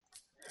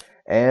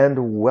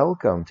and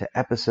welcome to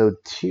episode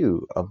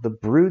 2 of the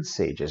Brood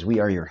Sages.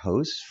 We are your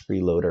hosts,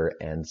 Freeloader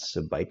and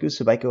Subaiku.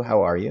 Subaiku,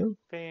 how are you?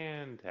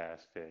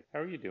 Fantastic. How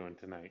are you doing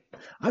tonight?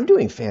 I'm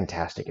doing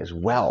fantastic as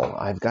well.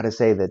 I've got to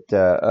say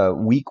that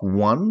week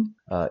 1,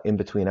 in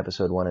between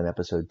episode 1 and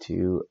episode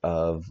 2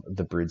 of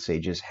the Brood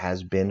Sages,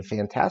 has been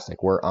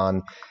fantastic. We're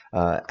on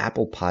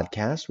Apple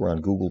Podcasts, we're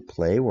on Google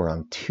Play, we're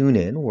on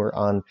TuneIn, we're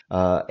on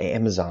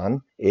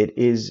Amazon.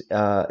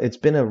 It's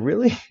been a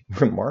really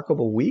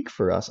remarkable week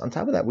for us. On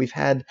top of that, we've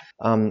had,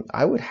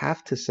 I would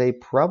have to say,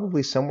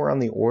 probably somewhere on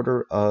the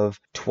order of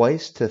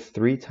twice to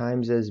 3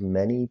 times as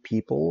many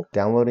people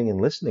downloading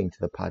and listening to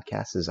the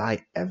podcast as I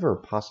ever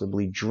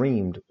possibly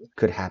dreamed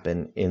could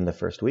happen in the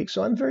first week.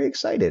 So I'm very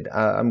excited.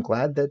 I'm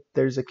glad that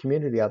there's a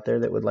community out there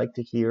that would like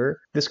to hear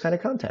this kind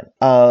of content.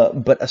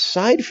 But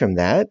aside from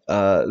that,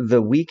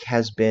 the week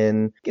has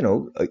been,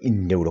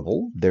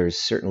 notable. There's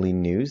certainly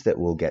news that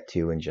we'll get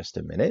to in just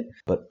a minute.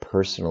 But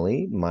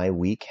personally, my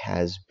week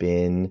has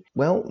been,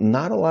 well,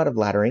 not a lot of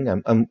laddering.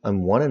 I'm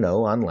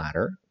 1-0 on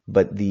ladder.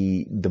 But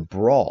the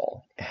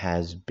brawl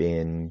has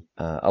been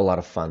a lot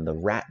of fun. The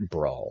rat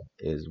brawl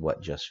is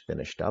what just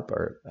finished up,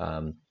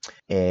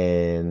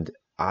 and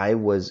I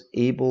was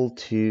able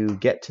to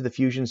get to the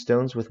fusion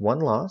stones with one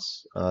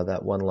loss.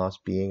 That one loss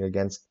being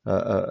against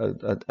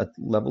a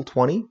level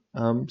 20.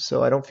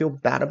 So I don't feel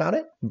bad about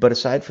it. But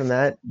aside from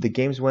that, the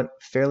games went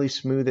fairly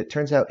smooth. It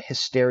turns out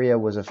Hysteria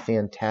was a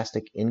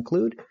fantastic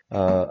include,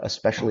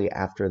 especially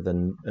after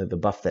the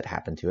buff that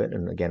happened to it.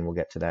 And again, we'll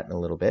get to that in a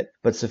little bit.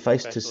 But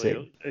suffice to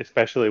say,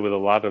 especially with a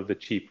lot of the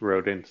cheap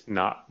rodents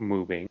not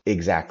moving.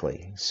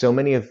 Exactly. So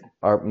many of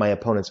my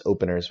opponent's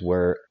openers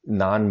were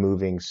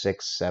non-moving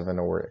 6, 7,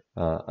 or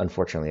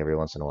unfortunately every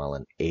once in a while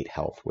an 8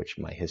 health, which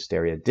my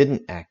Hysteria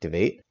didn't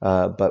activate.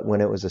 But when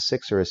it was a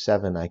 6 or a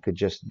 7, I could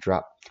just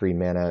drop 3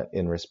 mana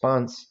in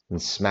response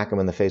and smack them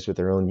in the face with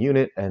their own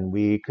unit, and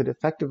we could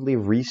effectively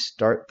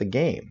restart the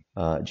game,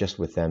 just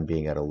with them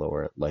being at a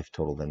lower life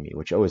total than me,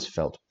 which always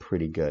felt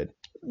pretty good.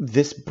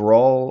 This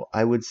brawl,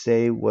 I would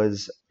say,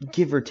 was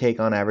give or take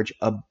on average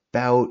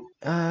about,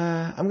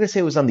 I'm going to say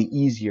it was on the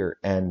easier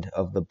end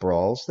of the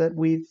brawls that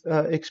we've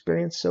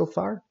experienced so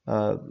far.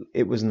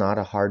 It was not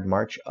a hard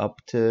march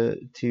up to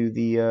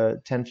the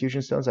 10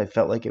 fusion stones. I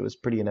felt like it was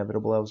pretty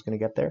inevitable I was going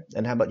to get there.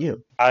 And how about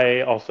you?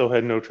 I also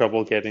had no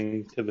trouble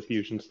getting to the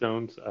fusion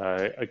stones.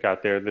 I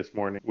got there this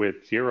morning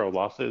with 0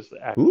 losses,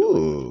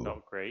 actually, which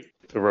felt great.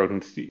 The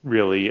rodents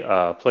really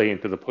play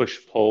into the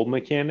push-pull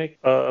mechanic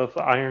of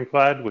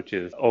Ironclad, which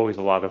is always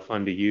a lot of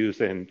fun to use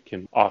and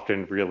can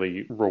often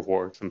really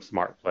reward some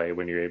smart play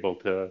when you're able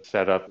to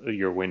set up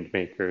your wind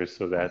makers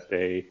so that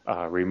they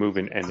remove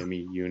an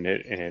enemy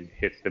unit and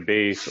hit the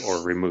base,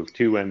 or remove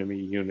 2 enemy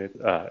units.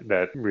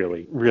 That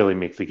really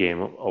makes the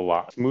game a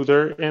lot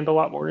smoother and a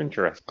lot more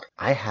interesting.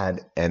 I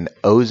had an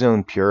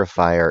ozone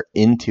purifier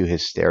into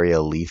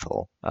Hysteria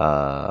lethal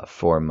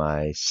for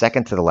my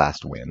second to the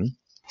last win.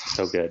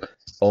 So good.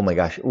 Oh my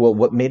gosh. Well,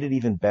 what made it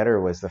even better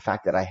was the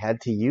fact that I had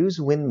to use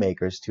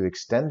Windmakers to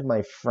extend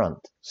my front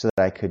so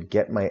that I could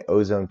get my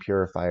ozone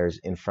purifiers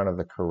in front of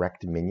the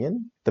correct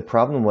minion. The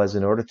problem was,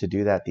 in order to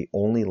do that, the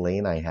only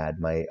lane I had,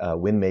 my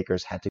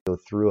Windmakers had to go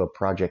through a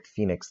Project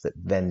Phoenix that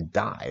then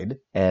died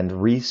and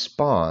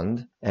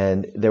respawned.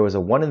 And there was a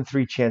 1 in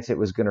 3 chance it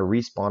was going to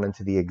respawn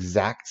into the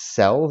exact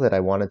cell that I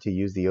wanted to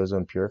use the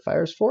ozone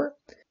purifiers for.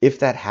 If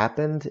that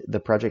happened,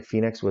 the Project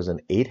Phoenix was an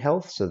 8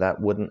 health, so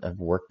that wouldn't have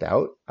worked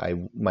out.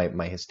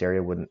 My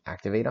Hysteria wouldn't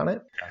activate on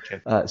it.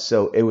 Gotcha.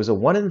 So it was a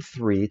 1 in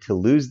 3 to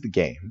lose the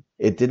game.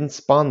 It didn't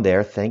spawn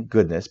there, thank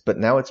goodness, but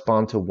now it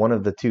spawned to one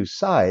of the 2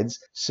 sides.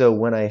 So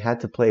when I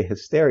had to play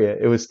Hysteria,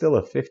 it was still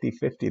a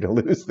 50-50 to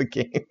lose the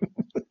game.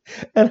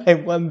 And I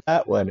won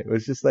that one. It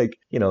was just like,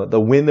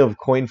 the win of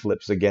coin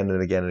flips again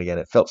and again and again.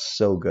 It felt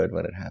so good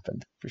when it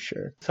happened, for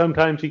sure.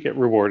 Sometimes you get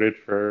rewarded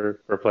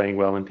for playing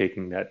well and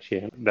taking that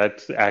chance.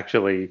 That's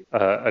actually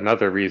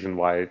another reason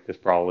why this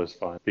brawl is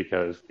fun,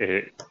 because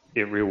it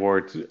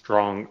rewards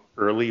strong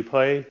early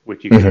play,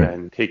 which you can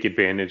then take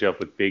advantage of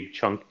with big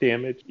chunk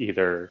damage,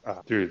 either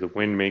through the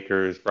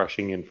Windmakers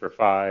rushing in for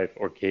 5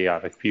 or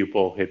Chaotic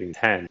Pupil hitting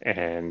 10.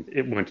 And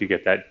once you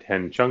get that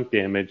 10 chunk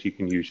damage, you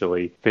can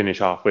usually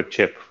finish off with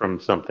chip from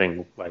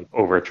something like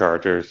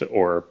Overchargers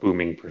or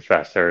Booming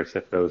Professors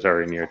if those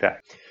are in your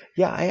deck.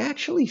 Yeah, I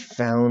actually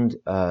found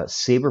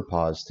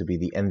Saberpaws to be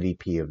the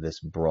MVP of this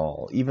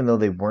brawl, even though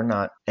they were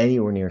not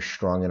anywhere near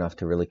strong enough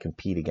to really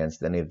compete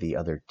against any of the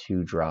other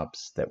 2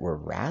 drops that were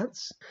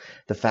rats.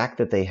 The fact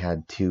that they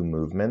had 2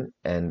 movement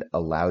and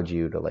allowed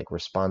you to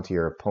respond to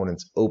your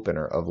opponent's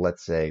opener of,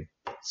 let's say,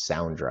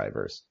 Sound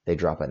Drivers. They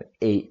drop an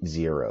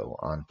 8-0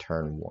 on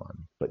turn 1.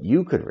 but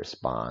you could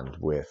respond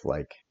with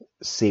like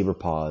Saber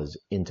Paws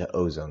into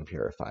Ozone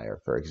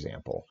Purifier, for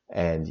example.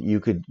 And you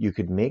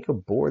could make a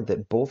board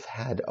that both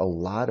had a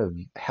lot of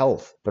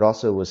health, but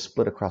also was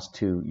split across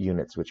two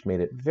units, which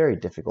made it very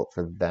difficult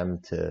for them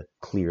to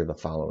clear the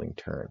following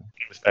turn.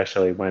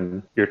 Especially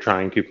when you're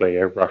trying to play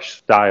a rush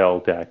style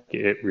deck,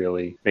 it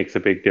really makes a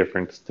big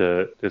difference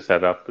to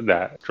set up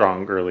that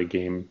strong early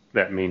game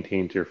that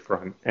maintains your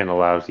front and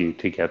allows you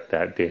to get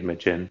that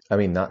damage in. I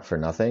mean, not for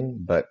nothing,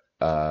 but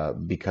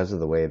because of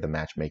the way the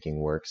matchmaking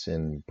works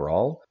in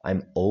Brawl,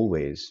 I'm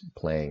always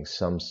playing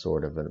some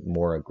sort of a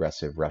more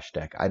aggressive rush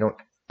deck. I don't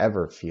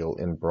ever feel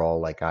in Brawl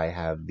like I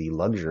have the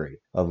luxury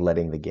of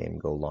letting the game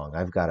go long.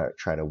 I've got to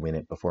try to win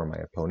it before my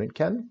opponent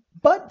can.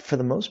 But for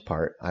the most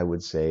part, I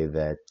would say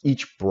that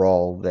each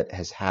Brawl that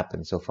has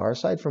happened so far,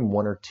 aside from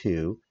one or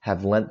two,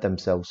 have lent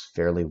themselves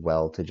fairly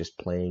well to just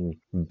playing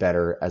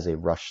better as a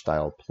rush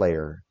style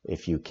player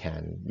if you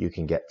can. You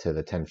can get to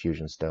the 10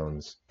 fusion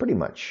stones pretty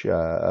much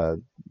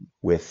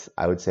with,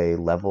 I would say,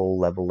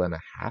 level and a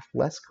half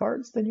less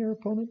cards than your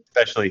opponent.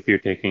 Especially if you're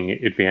taking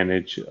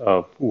advantage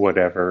of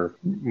whatever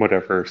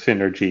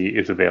synergy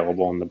is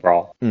available in the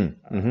brawl.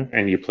 Mm-hmm.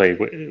 And you play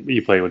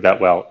with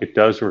that well. It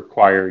does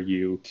require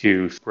you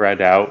to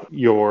spread out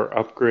your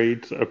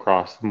upgrades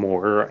across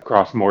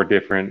more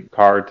different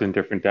cards and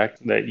different decks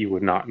that you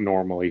would not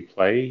normally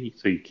play.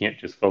 So you can't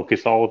just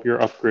focus all of your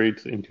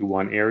upgrades into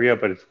one area,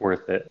 but it's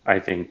worth it, I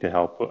think, to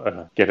help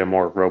get a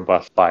more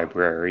robust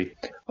library.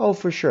 Oh,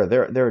 for sure.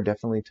 There are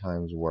definitely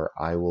times where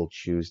I will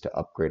choose to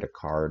upgrade a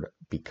card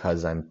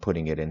because I'm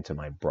putting it into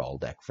my Brawl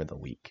deck for the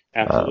week.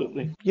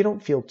 Absolutely. You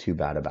don't feel too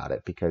bad about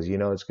it because you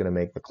know it's going to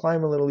make the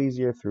climb a little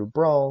easier through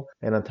Brawl,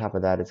 and on top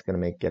of that, it's going to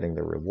make getting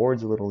the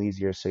rewards a little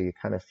easier. So you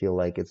kind of feel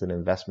like it's an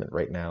investment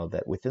right now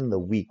that within the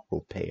week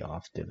will pay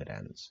off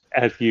dividends.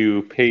 As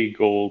you pay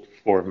gold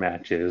for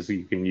matches,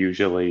 you can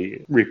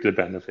usually reap the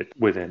benefit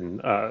within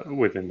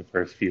the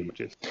first few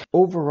matches.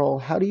 Overall,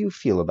 how do you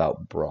feel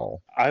about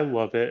Brawl? I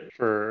love it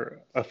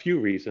for a few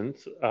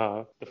reasons.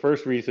 The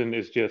first reason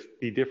is just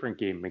the different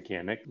game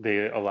mechanic.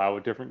 They allow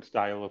a different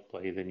style of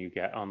play than you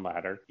get on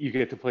ladder. You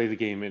get to play the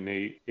game in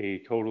a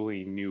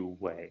totally new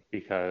way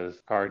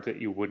because cards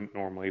that you wouldn't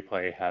normally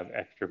play have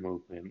extra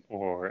movement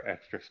or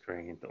extra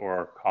strength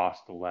or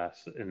cost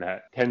less, and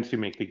that tends to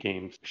make the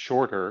games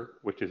shorter,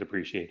 which is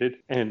appreciated,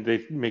 and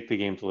they make the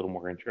games a little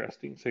more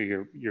interesting. So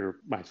you're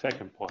my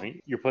second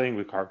point. You're playing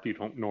with cards you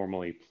don't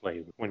normally play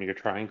with. When you're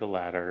trying to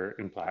ladder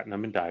in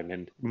platinum and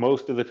diamond,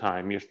 most of the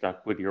time you're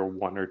stuck with your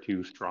one or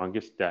two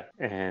strongest deck.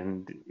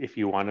 And if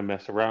you want to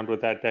mess around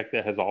with that deck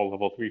that has all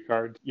level 3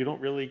 cards, you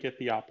don't really get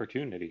the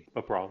opportunity.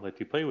 But Brawl lets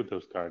you play with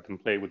those cards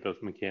and play with those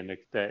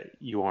mechanics that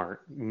you aren't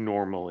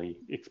normally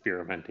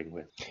experimenting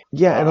with.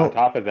 Yeah, and On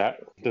top of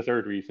that, the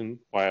third reason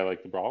why I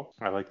like the Brawl,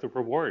 I like the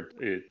reward.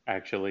 It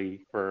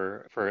actually,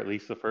 for at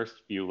least the first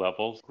few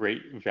levels,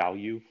 great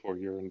value for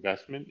your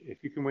investment.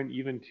 If you can win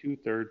even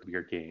 2/3 of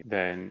your game,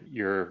 then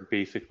you're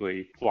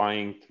basically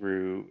flying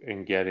through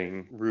and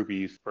getting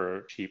rubies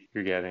for cheap.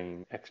 You're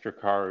getting extra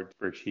cards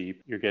for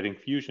cheap. You're getting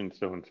fusion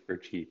stones for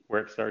cheap.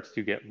 Where it starts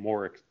to get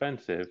more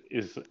expensive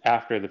is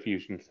after the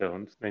fusion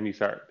stones. Then you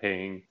start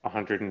paying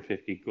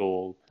 150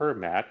 gold per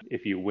match.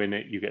 If you win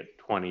it, you get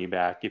 20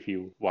 back if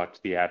you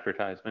watch the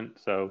advertisement.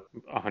 So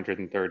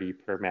 130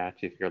 per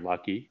match if you're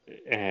lucky.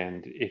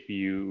 And if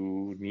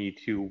you need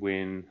to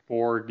win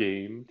 4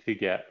 games to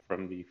get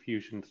from the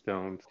fusion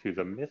stones to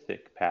the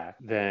mythic pack,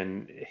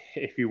 then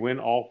if you win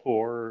all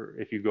 4,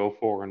 if you go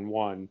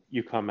 4-1,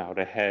 you come out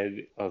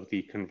ahead of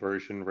the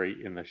conversion rate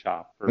in the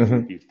shop for mhm.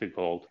 rupees to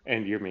gold,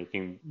 and you're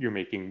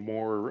making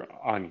more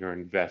on your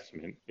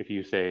investment. If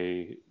you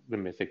say the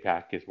mythic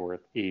pack is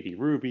worth 80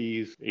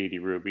 rubies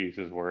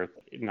is worth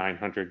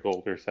 900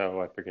 gold or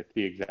so. I forget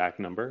the exact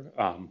number.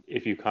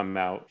 If you come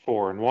out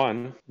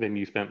 4-1, then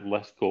you spent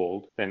less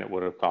gold than it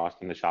would have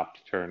cost in the shop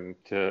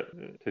to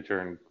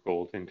turn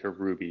gold into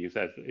rubies,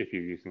 as if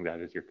you're using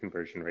that as your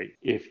conversion rate.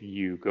 If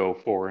you go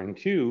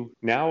 4-2,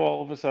 now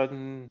all of a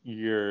sudden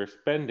you're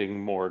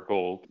spending more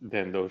gold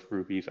than those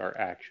rubies are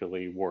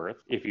actually worth.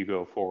 If you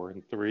go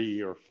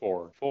 4-3 or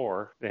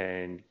 4-4,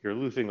 then you're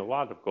losing a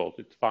lot of gold.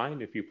 It's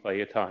fine if you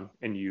play a ton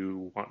and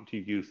you want to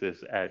use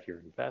this as your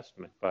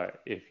investment. But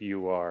if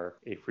you are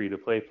a free to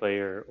play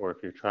player or if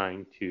you're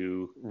trying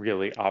to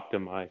really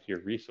optimize your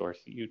resource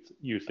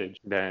usage,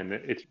 then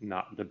it's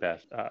not the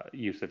best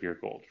use of your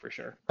gold for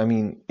sure. I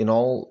mean, in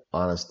all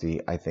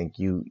honesty, I think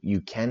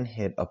you can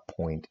hit a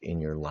point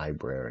in your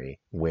library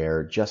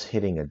where just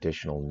hitting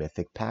additional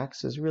mythic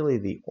packs is really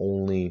the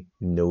only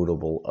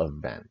notable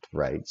event,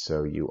 right?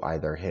 So you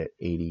either hit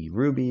 80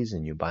 rubies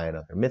and you buy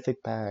another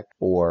mythic pack,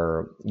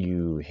 or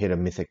you hit a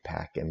mythic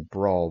pack and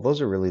brawl.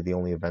 Those are really the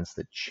only events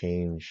that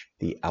change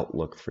the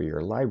outlook for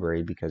your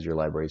library because your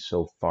library is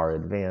so far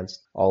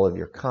advanced. All of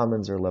your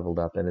commons are leveled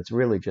up, and it's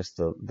really just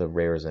the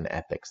rares and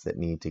epics that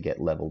need to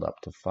get leveled up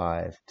to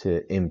 5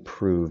 to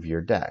improve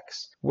your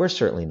decks. We're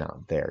certainly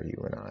not there,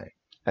 you and I.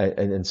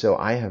 And so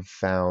I have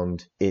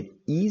found it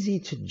easy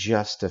to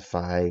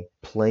justify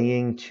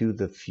playing to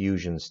the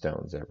fusion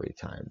stones every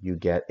time. You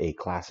get a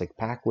classic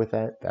pack with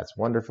it. That's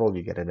wonderful.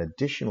 You get an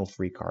additional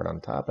free card on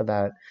top of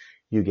that.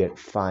 You get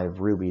 5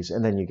 rubies,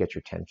 and then you get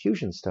your 10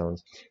 fusion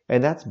stones.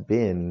 And that's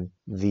been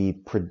the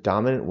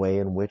predominant way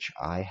in which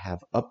I have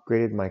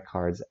upgraded my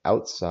cards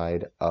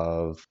outside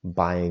of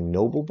buying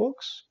noble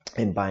books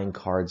and buying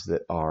cards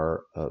that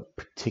are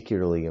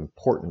particularly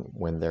important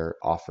when they're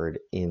offered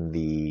in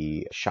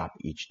the shop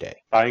each day.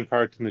 Buying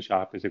cards in the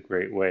shop is a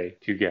great way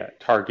to get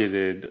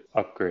targeted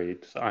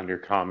upgrades on your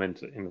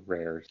commons and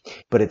rares.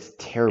 But it's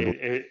terribly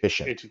It, it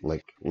efficient. it's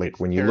Like it's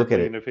when you look at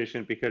terribly it,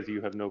 inefficient because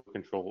you have no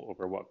control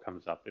over what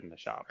comes up in the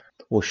shop.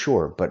 well,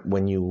 sure, but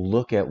when you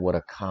look at what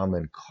a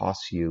common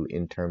costs you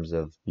in terms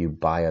of you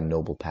buy a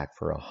noble pack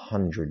for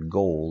 100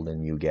 gold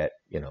and you get,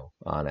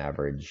 on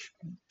average,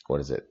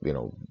 what is it,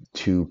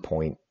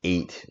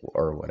 2.8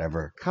 or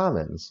whatever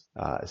commons.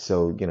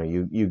 So,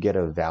 you get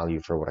a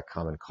value for what a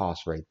common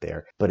costs right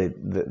there. But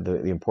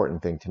the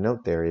important thing to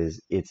note there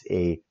is it's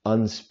a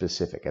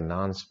unspecific, a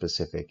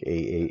non-specific,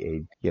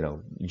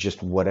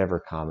 just whatever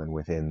common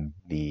within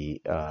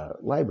the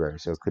library.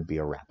 So it could be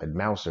a rapid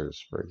mousers,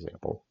 for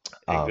example.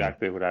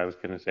 Exactly what I was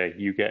going to say.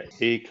 You get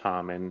a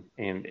common,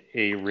 and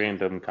a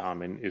random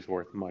common is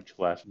worth much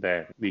less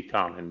than the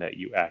common that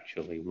you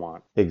actually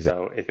want.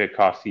 Exactly. So if it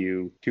costs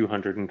you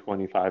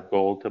 225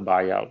 gold to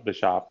buy out the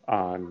shop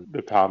on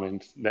the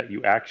commons that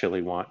you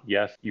actually want,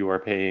 yes, you are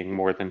paying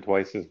more than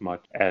twice as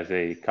much as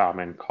a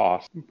common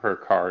cost per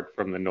card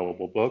from the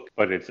noble book,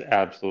 but it's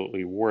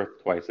absolutely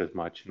worth twice as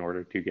much in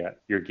order to get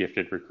your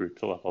gifted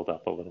recruits leveled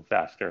up a little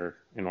faster,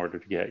 in order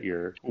to get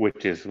your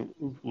witches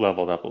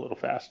leveled up a little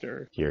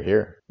faster. Here,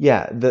 here.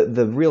 Yeah,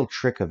 the real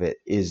trick of it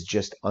is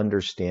just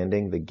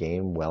understanding the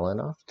game well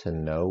enough to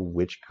know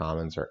which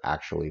commons are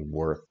actually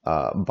worth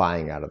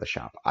buying out of the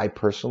shop. I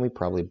personally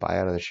probably buy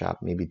out of the shop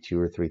maybe 2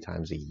 or 3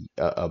 times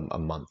a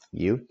month.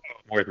 You?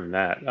 More than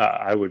that,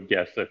 I would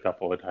guess a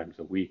couple of times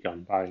a week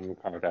I'm buying a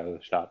card out of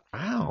the shop.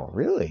 Wow,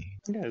 really?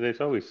 Yeah,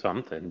 there's always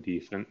something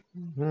decent.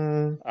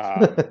 Hmm.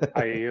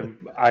 I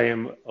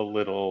am a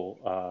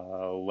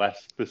little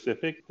less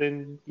specific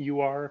than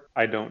you are.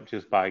 I don't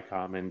just buy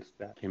commons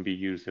that can be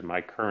used in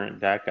my current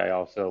deck. I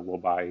also will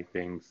buy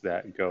things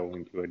that go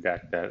into a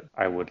deck that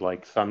I would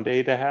like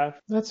someday to have.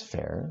 That's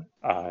fair.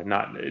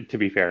 Not to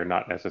be fair,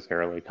 not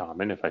necessarily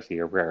common. If I see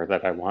a rare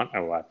that I want, I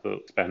will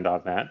absolutely spend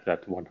on that.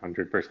 That's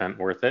 100%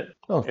 worth it.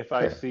 Oh, fair.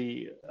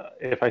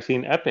 If I see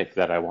an epic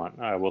that I want,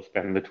 I will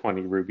spend the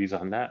 20 rubies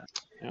on that.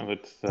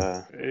 It's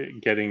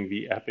getting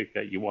the epic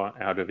that you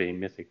want out of a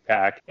mythic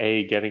pack.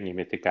 A, getting a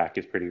mythic pack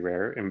is pretty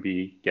rare, and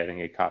B,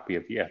 getting a copy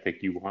of the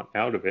epic you want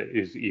out of it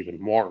is even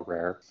more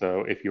rare.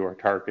 So if you are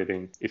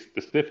targeting a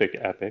specific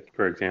epic,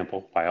 for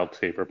example, Wild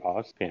Saber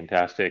Paws,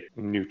 fantastic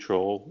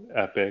neutral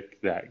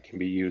epic that can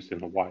be used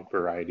in a wide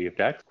variety of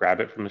decks, grab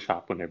it from the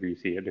shop whenever you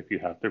see it if you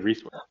have the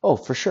resource. Oh,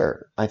 for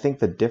sure. I think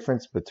the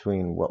difference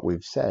between what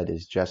we've said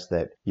is just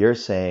that you're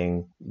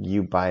saying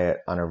you buy it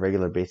on a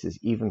regular basis,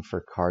 even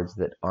for cards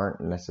that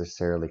aren't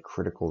necessarily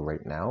critical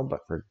right now,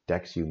 but for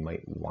decks you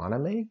might want to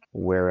make.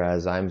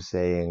 Whereas I'm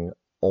saying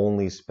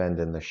only spend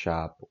in the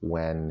shop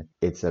when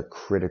it's a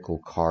critical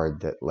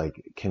card that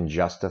can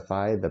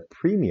justify the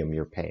premium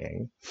you're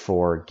paying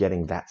for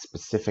getting that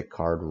specific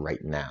card right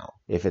now.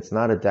 If it's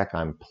not a deck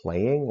I'm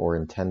playing or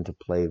intend to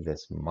play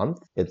this month,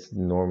 it's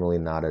normally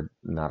not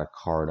a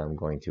card I'm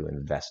going to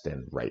invest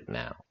in right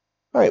now.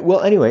 All right.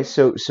 Well, anyway,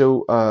 so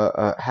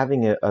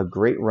having a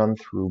great run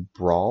through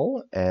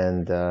Brawl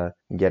and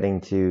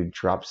getting to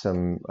drop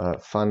some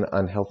fun,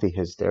 unhealthy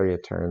hysteria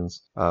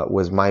turns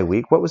was my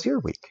week. What was your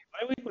week?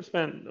 My week was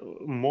spent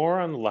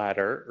more on the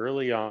latter.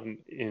 Early on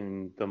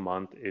in the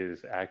month is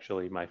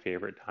actually my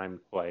favorite time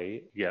to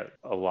play. You get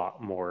a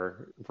lot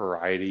more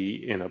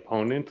variety in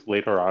opponents.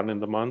 Later on in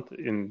the month,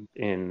 in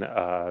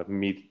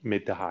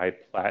mid to high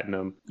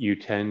platinum, you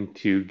tend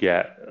to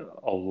get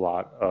a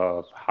lot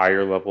of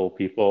higher level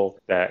people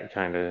that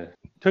kind of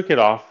took it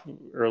off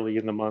early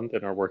in the month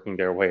and are working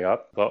their way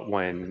up. But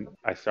when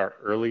I start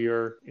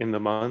earlier in the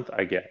month,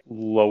 I get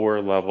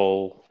lower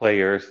level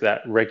players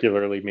that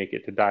regularly make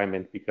it to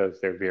Diamond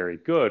because they're very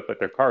good, but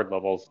their card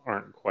levels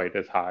aren't quite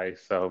as high.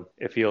 So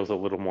it feels a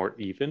little more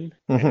even,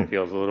 and it Hmm.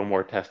 feels a little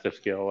more test of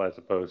skill as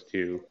opposed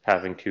to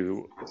having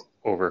to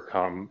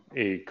overcome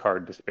a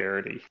card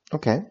disparity.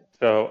 Okay.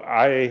 So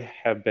I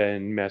have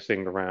been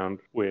messing around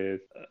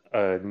with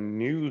a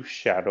new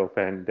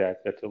Shadowfen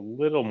deck that's a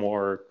little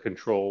more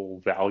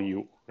control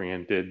value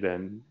oriented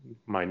than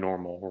my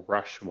normal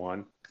Rush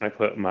one. I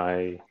put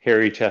my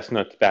Hairy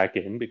Chestnuts back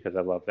in because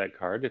I love that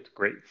card. It's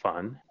great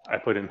fun. I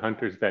put in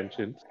Hunter's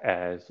Vengeance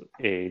as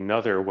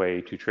another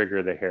way to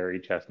trigger the hairy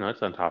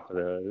chestnuts on top of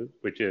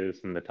which is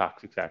in the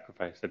Toxic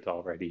Sacrifice that's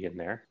already in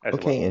there,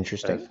 Okay,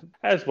 interesting.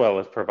 as well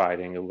as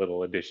providing a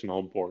little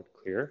additional board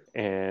clear.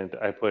 And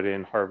I put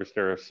in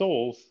Harvester of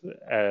Souls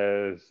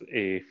as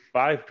a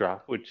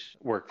 5-drop, which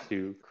works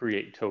to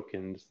create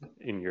tokens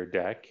in your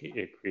deck.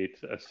 It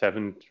creates a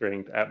 7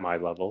 strength at my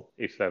level,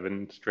 a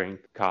 7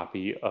 strength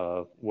copy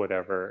of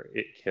whatever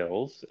it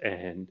kills,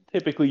 and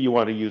typically you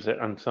want to use it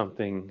on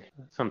something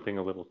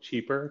a little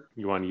cheaper.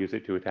 You want to use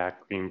it to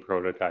attack green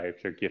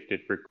prototypes or gifted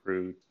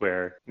recruits,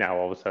 where now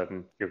all of a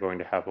sudden you're going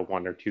to have a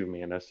 1 or 2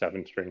 mana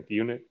 7 strength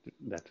unit.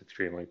 That's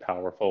extremely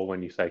powerful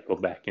when you cycle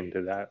back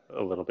into that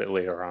a little bit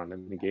later on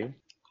in the game.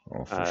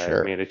 Oh, for I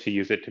sure. managed to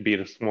use it to beat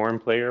a Swarm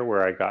player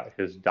where I got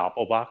his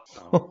Doppelbox.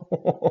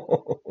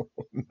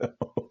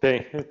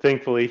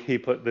 Thankfully, he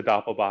put the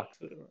Doppelbox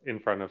in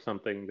front of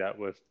something that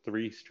was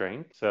 3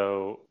 strength.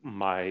 So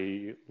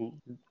my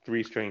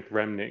 3 strength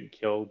remnant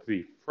killed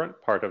the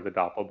front part of the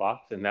Doppelbox,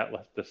 and that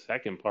left the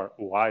second part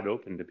wide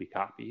open to be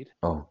copied.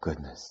 Oh,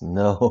 goodness.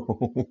 No.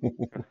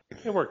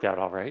 It worked out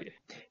all right.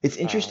 It's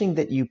interesting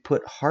that you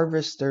put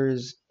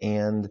Harvesters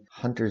and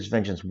Hunter's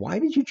Vengeance. Why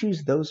did you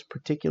choose those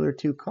particular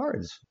 2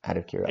 cards, out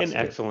of curiosity? An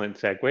excellent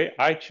segue.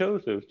 I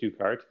chose those 2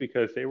 cards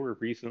because they were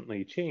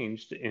recently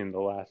changed in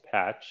the last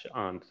patch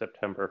on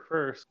September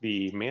 1st.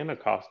 The mana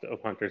cost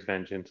of Hunter's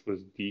Vengeance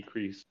was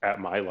decreased at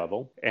my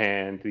level,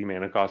 and the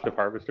mana cost of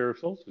Harvester of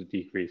Souls was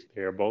decreased.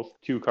 They are both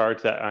 2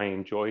 cards that I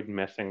enjoyed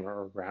messing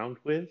around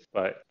with,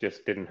 but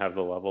just didn't have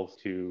the levels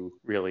to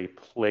really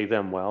play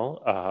them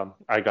well.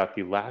 I got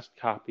the last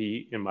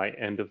copy in my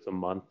end of the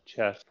month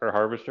chest for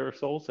Harvester of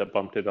Souls that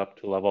bumped it up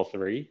to level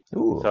 3.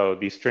 Ooh. So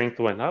the strength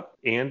went up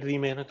and the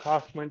mana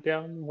cost went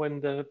down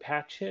when the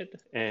patch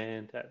hit,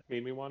 and that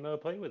made me want to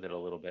play with it a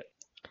little bit.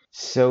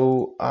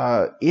 So,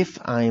 if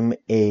I'm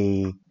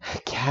a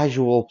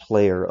casual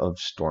player of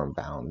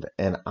Stormbound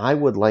and I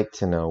would like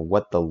to know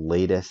what the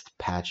latest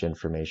patch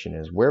information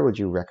is, where would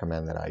you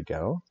recommend that I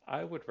go?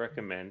 I would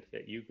recommend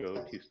that you go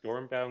to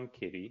Stormbound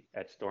Kitty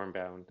at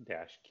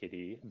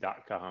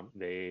stormbound-kitty.com.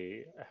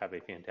 They have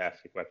a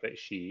fantastic website.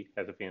 She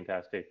has a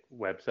fantastic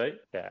website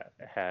that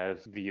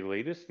has the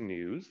latest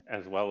news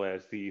as well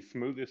as the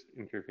smoothest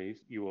interface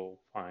you will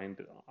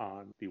find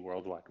on the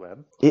World Wide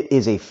Web. It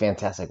is a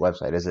fantastic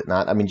website, is it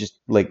not? I mean, just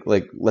like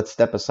let's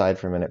step aside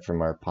for a minute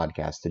from our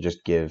podcast to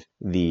just give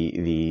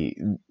the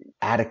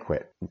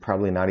adequate,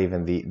 probably not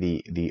even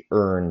the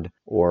earned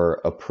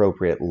or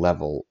appropriate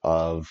level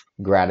of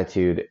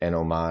gratitude and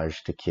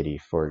homage to Kitty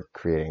for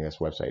creating this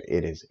website.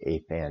 It is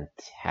a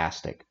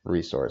fantastic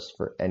resource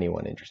for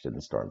anyone interested in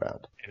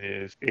Stormbound. It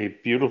is a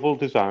beautiful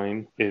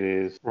design. It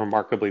is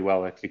remarkably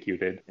well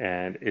executed,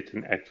 and it's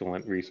an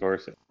excellent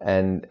resource.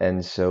 And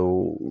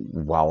so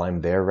while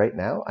I'm there right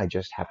now, I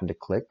just happened to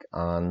click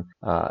on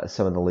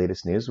some of the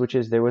latest news, which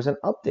is there was an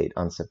update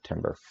on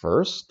September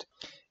 1st.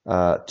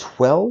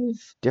 12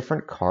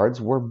 different cards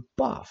were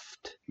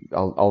buffed.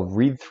 I'll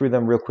read through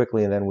them real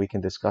quickly and then we can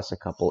discuss a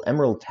couple.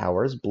 Emerald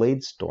Towers,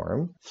 Blade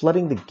Storm,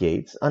 Flooding the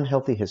Gates,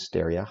 Unhealthy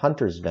Hysteria,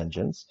 Hunter's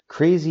Vengeance,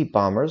 Crazy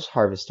Bombers,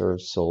 Harvester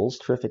of Souls,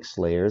 Terrific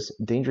Slayers,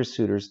 Dangerous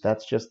Suitors,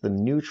 that's just the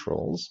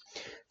neutrals.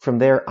 From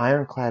there,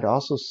 Ironclad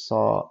also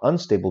saw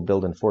Unstable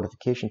Build and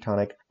Fortification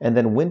Tonic, and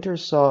then Winter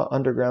saw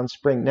Underground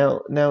Spring.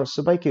 Now,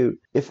 Sabaiku,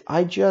 if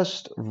I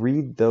just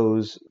read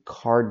those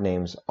card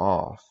names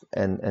off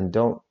and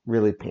don't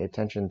really pay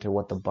attention to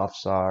what the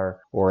buffs are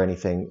or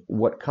anything,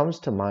 what comes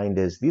to mind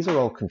is these are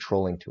all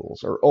controlling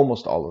tools, or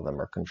almost all of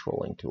them are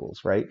controlling tools,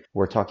 right?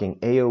 We're talking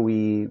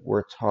AoE,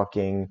 we're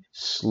talking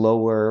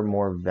slower,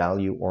 more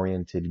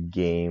value-oriented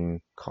game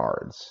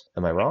cards.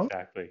 Am I wrong?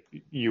 Exactly.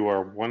 You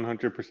are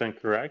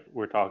 100% correct.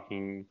 We're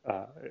talking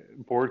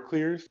board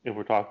clears, and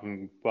we're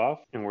talking buff,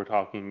 and we're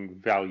talking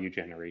value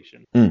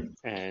generation.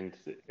 And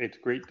it's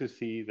great to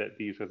see that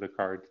these are the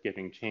cards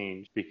getting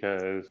changed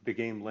because the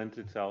game lends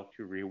itself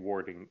to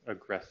rewarding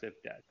aggressive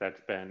deck.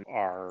 That's been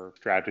our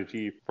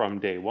strategy from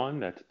day one.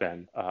 That's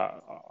been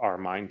our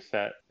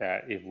mindset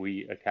that if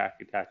we attack,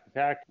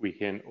 we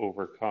can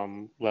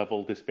overcome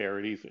level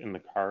disparities in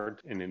the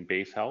cards and in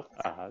base health.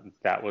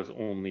 That was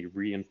only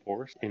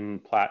reinforced in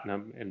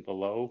Platinum and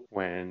below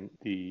when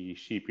the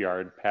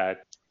Sheepyard patch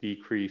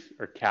decrease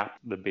or cap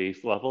the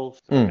base levels.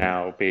 So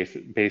now base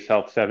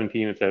health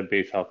 17 instead of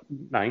base health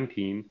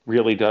 19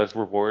 really does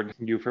reward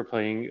you for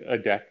playing a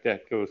deck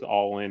that goes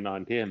all in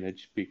on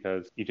damage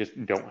because you just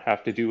don't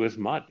have to do as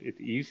much.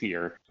 It's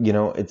easier. You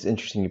know, it's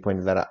interesting you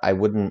pointed that out. I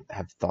wouldn't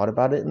have thought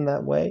about it in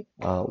that way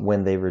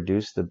when they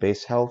reduced the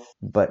base health,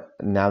 but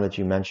now that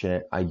you mention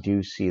it, I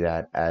do see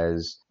that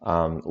as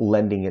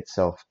lending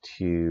itself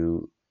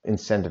to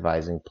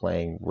incentivizing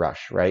playing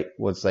Rush, right?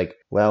 Was like,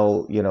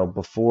 well, you know,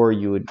 before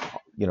you would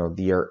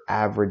your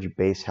average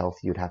base health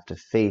you'd have to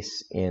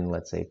face in,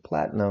 let's say,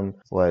 platinum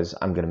was,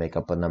 I'm going to make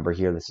up a number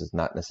here. This is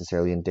not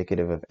necessarily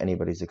indicative of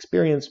anybody's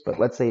experience, but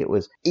let's say it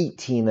was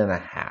 18 and a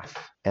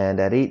half.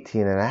 And at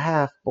 18 and a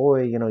half,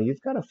 boy,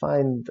 you've got to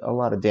find a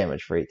lot of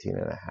damage for 18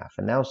 and a half.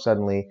 And now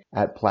suddenly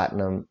at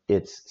platinum,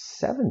 it's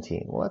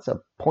 17. Well, that's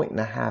a point and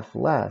a half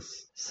less.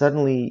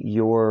 Suddenly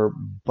your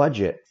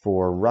budget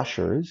for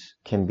rushers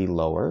can be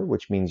lower,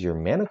 which means your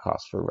mana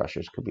cost for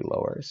rushers could be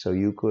lower. So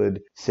you could,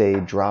 say,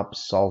 drop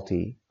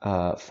Salty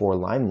for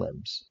Line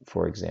Limbs,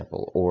 for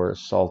example, or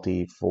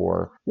Salty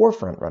for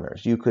Warfront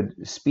runners. You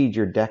could speed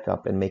your deck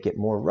up and make it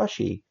more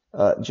rushy,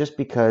 just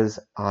because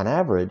on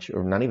average,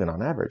 or not even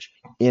on average,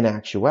 in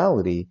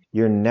actuality,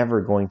 you're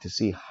never going to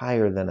see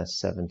higher than a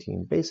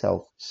 17 base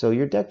health. So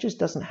your deck just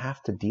doesn't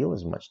have to deal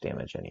as much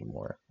damage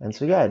anymore. And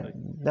so, yeah,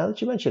 now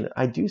that you mention it,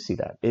 I do see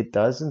that. It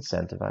does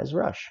incentivize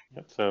rush.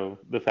 So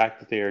the fact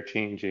that they are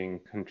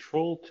changing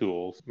control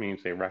tools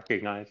means they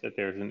recognize that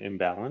there's an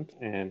imbalance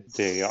and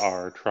they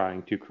are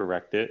trying to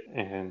correct it.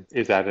 And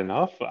is that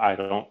enough? I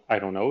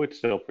don't know. It's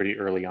still pretty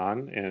early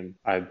on, and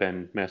I've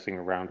been messing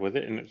around with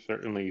it, and it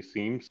certainly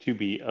seems to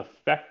be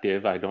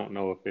effective. I don't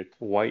know if it's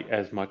quite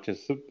as much as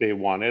they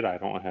wanted. I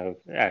don't have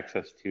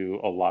access to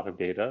a lot of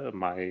data.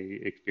 My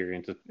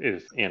experience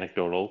is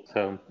anecdotal.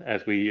 So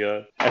as we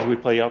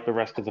play out the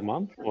rest of the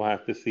month, we'll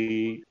have to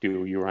see,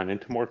 do you run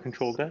into more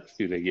control decks?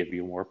 Do they give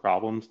you more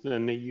problems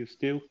than they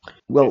used to?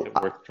 Well, is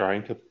it worth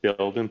trying to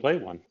build and play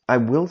one? I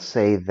will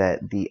say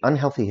that the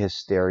unhealthy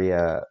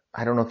hysteria,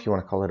 I don't know if you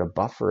want to call it a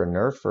buff or a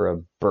nerf or a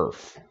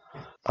burf,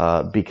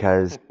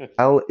 because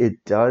while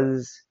it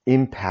does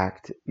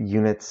impact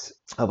units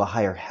of a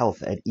higher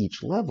health at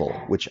each level,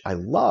 which I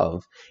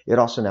love, it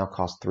also now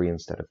costs 3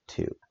 instead of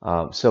 2.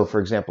 So, for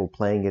example,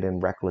 playing it in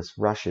Reckless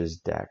Rush's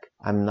deck,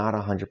 I'm not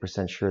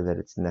 100% sure that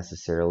it's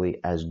necessarily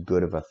as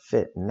good of a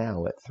fit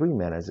now at 3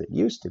 mana as it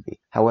used to be.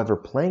 However,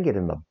 playing it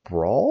in the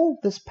Brawl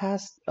this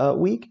past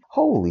week,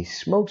 holy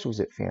smokes, was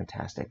it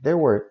fantastic.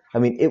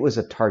 It was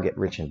a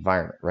target-rich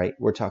environment, right?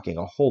 We're talking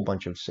a whole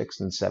bunch of 6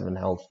 and 7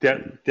 health.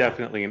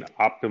 Definitely an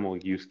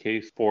optimal use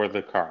case for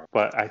the card.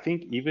 But I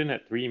think even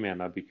at 3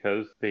 mana,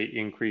 because they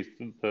increased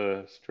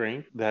the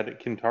strength that it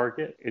can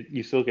target,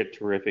 you still get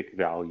terrific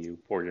value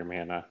for your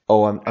mana.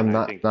 Oh, I'm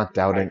not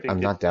doubting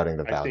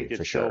the value, I think it's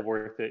for still sure.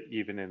 worth it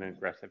even in an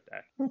aggressive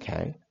deck.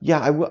 Okay. Yeah,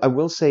 I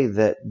will say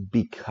that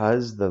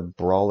because the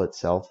Brawl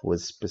itself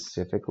was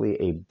specifically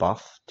a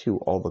buff to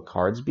all the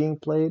cards being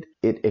played,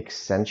 it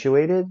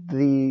accentuated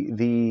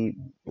the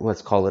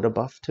let's call it a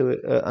buff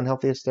to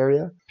Unhealthy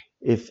Hysteria.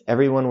 If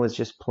everyone was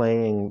just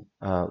playing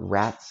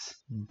rats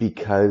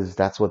because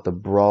that's what the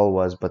Brawl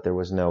was, but there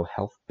was no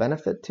health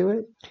benefit to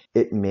it,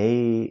 it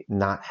may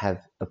not have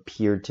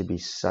appeared to be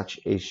such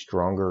a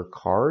stronger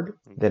card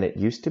than it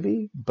used to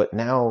be. But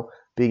now,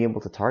 being able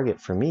to target,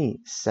 for me,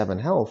 7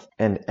 health,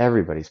 and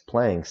everybody's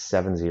playing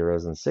 7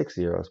 zeros and 6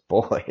 zeros,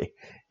 boy,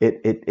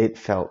 it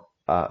felt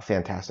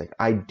fantastic.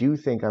 I do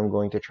think I'm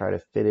going to try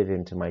to fit it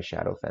into my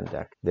Shadowfen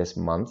deck this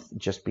month,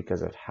 just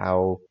because of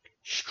how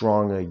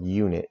strong a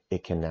unit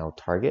it can now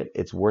target.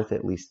 It's worth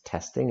at least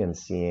testing and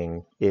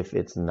seeing if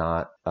it's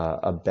not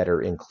a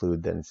better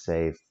include than,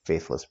 say,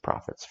 Faithless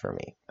Prophets for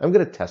me. I'm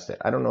going to test it.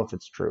 I don't know if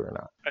it's true or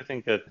not. I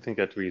think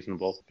that's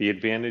reasonable. The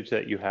advantage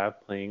that you have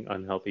playing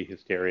Unhealthy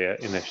Hysteria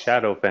in a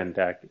Shadowfen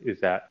deck is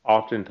that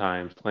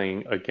oftentimes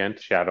playing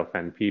against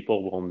Shadowfen,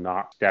 people will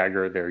not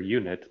stagger their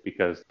units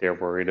because they're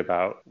worried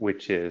about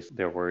witches,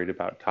 they're worried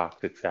about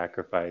Toxic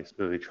Sacrifice,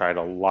 so they try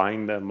to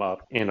line them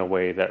up in a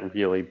way that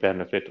really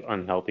benefits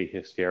Unhealthy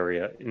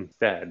Hysteria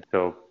instead.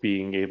 So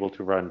being able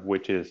to run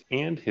witches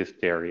and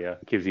Hysteria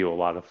gives you a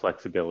lot of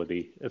flexibility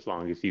as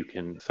long as you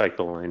can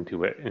cycle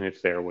into it and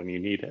it's there when you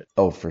need it.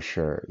 Oh, for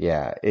sure.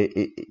 Yeah.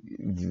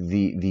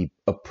 The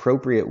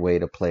appropriate way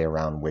to play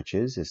around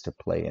witches is to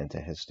play into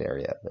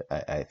Hysteria.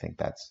 I think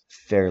that's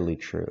fairly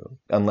true.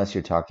 Unless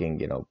you're talking,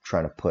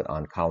 trying to put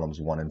on columns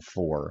 1 and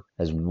 4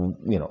 as,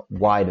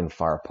 wide and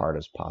far apart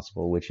as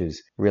possible, which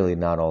is really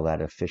not all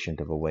that efficient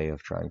of a way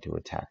of trying to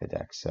attack a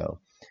deck. So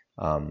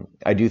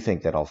I do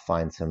think that I'll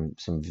find some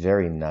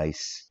very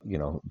nice,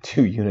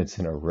 2 units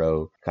in a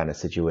row kind of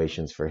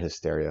situations for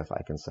Hysteria if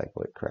I can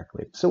cycle it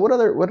correctly. So what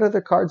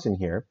other cards in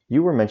here?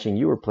 You were mentioning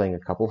you were playing a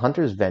couple: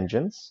 Hunter's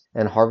Vengeance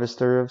and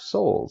Harvester of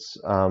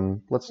Souls.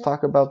 Let's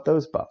talk about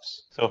those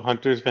buffs. So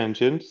Hunter's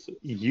Vengeance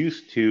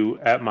used to,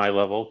 at my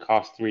level,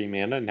 cost 3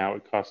 mana. Now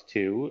it costs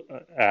 2.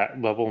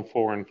 At level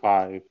 4 and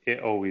 5,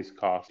 it always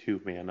cost 2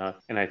 mana.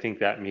 And I think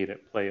that made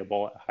it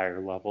playable at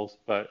higher levels.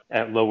 But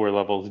at lower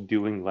levels,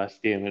 doing less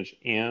damage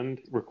and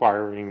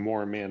requiring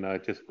more mana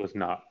just was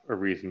not a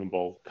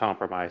reasonable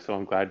compromise. So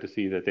I'm glad to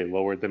see that they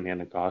lowered the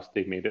mana cost.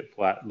 They made it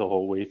flat the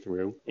whole way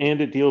through.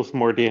 And it deals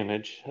more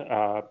damage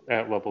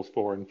at levels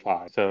 4 and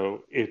 5.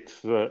 So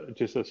it's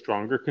just a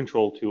stronger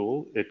control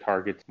tool. It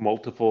targets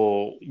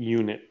multiple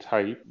unit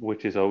type,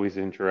 which is always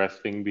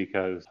interesting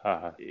because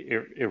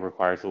it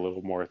requires a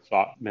little more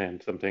thought than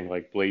something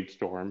like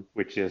Bladestorm,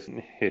 which just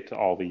hits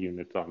all the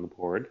units on the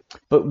board.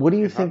 But what do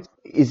you think?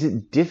 Is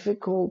it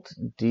difficult,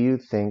 do you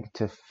think,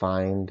 to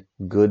find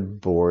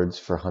good boards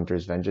for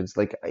Hunter's Vengeance?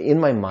 Like in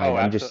my mind, Oh,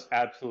 I'm just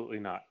absolutely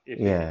not.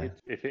 yeah.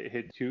 If it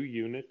hits 2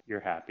 units, you're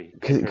happy in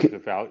 'Cause- terms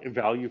of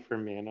value for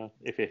mana.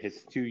 If it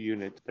hits 2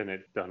 units, then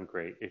it's done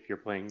great. If you're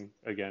playing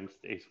against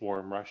a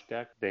Swarm Rush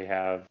deck, they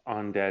have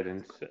undead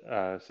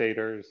and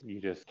satyrs. You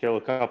just kill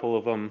a couple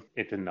of them.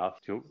 It's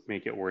enough to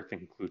make it worth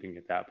including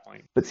at that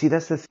point. But see,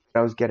 that's the thing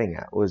I was getting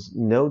at was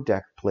no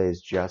deck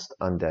plays just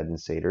undead and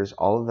satyrs.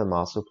 All of them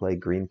also play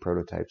green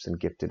prototypes and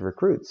gifted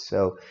recruits.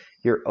 So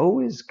you're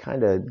always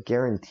kind of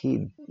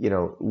guaranteed,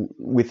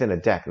 within a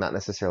deck, not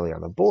necessarily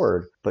on the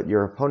board, but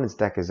your opponent's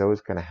deck is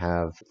always going to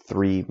have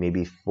 3,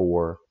 maybe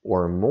 4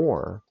 or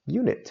more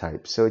unit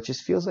types. So it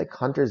just feels like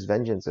Hunter's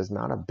Vengeance is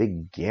not a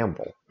big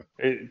gamble.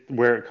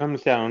 Where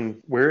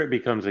it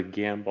becomes a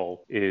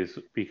gamble is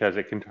because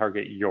it can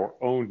target your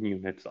own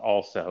units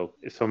also.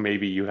 So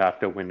maybe you have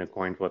to win a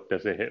coin flip.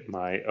 Does it hit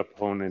my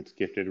opponent's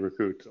gifted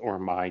recruits or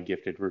my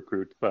gifted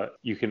recruits? But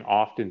you can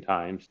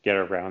oftentimes get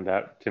around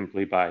that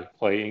simply by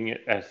playing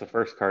it as the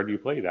first card you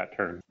play that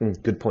turn.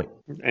 Good point.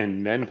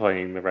 And then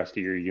playing the rest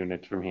of your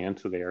units from hand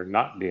so they are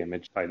not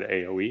damaged by the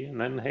AoE. And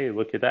then, hey,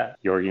 look at that.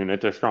 Your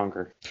units are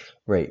stronger.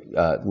 Right.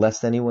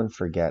 Lest anyone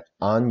forget,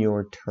 on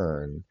your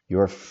turn,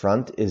 your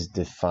front is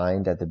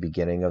defined at the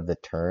beginning of the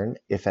turn.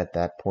 If at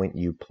that point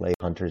you play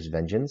Hunter's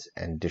Vengeance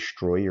and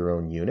destroy your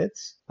own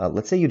units,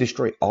 let's say you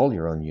destroy all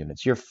your own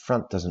units, your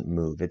front doesn't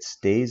move. It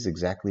stays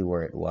exactly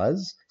where it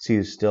was. So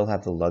you still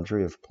have the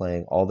luxury of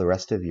playing all the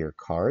rest of your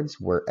cards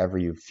wherever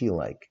you feel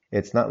like.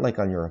 It's not like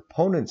on your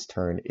opponent's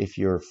turn, if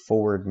your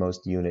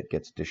forwardmost unit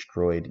gets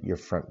destroyed, your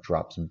front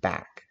drops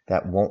back.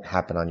 That won't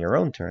happen on your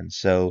own turn.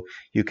 So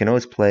you can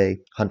always play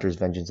Hunter's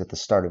Vengeance at the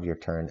start of your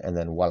turn, and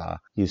then voila,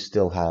 you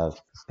still have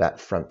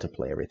that front to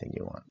play everything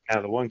you want.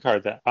 Now, the one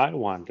card that I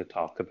wanted to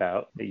talk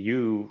about that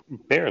you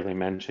barely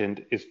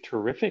mentioned is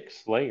Terrific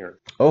Slayer.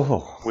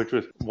 Oh. Which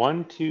was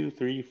 1, 2,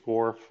 3,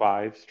 4,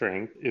 5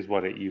 strength is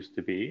what it used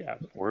to be at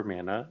 4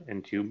 mana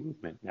and 2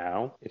 movement.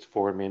 Now it's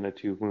 4 mana,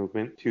 2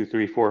 movement, 2,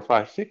 3, 4,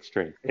 5, 6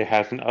 strength. It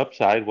has an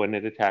upside when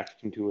it attacks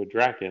into a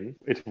dragon.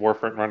 It's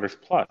Warfront Runners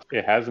Plus.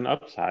 It has an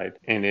upside,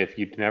 and if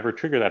you never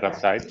trigger that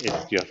upside,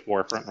 it's just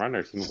Warfront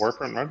Runners. And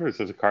Warfront Runners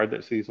is a card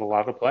that sees a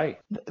lot of play.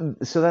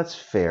 So that's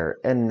fair.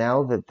 And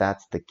now that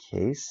that's the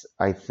case,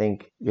 I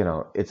think,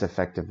 it's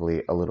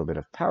effectively a little bit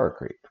of power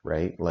creep,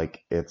 right?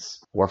 Like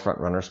it's Warfront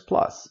Runners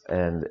Plus.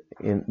 And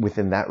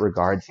within that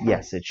regards,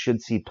 yes, it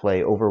should see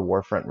play over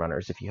Warfront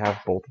Runners. If you have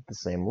both at the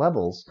same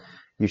levels,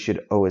 you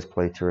should always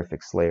play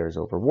Terrific Slayers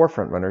over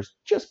Warfront Runners,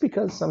 just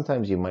because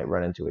sometimes you might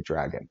run into a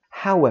dragon.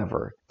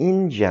 However,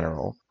 in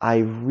general, I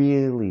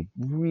really,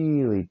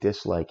 really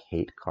dislike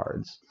hate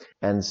cards.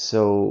 And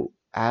so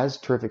as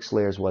Terrific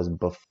Slayers was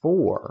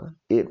before,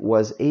 it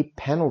was a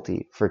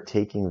penalty for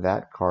taking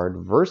that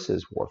card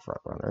versus Warfront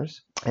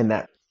Runners. And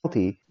that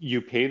penalty... You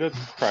paid a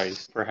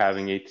price for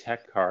having a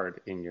tech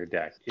card in your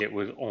deck. It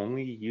was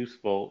only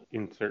useful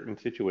in certain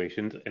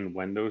situations, and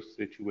when those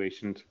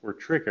situations were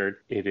triggered,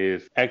 it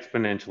is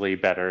exponentially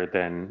better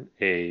than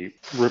a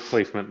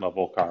replacement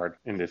level card,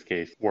 in this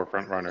case,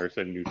 Warfront Runners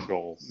and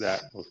Neutral,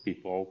 that most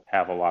people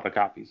have a lot of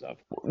copies of.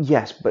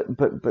 Yes, but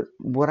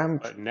what I'm...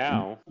 But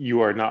now,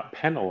 you are not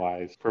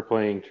penalized for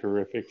playing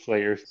Terrific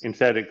Slayers.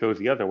 Instead, it goes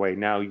the other way.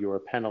 Now you are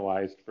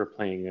penalized for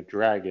playing a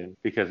dragon,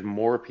 because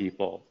more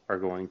people are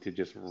going to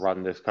just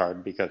run this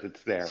card because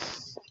it's there.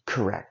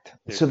 Correct.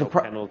 There's so no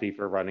penalty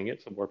for running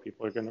it, so more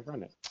people are going to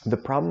run it. The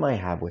problem I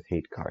have with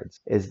hate cards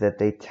is that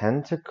they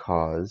tend to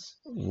cause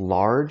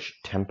large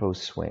tempo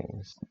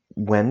swings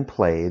when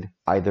played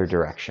either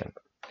direction,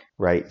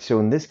 right? So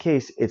in this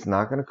case, it's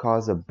not going to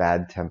cause a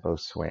bad tempo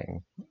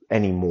swing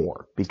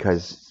anymore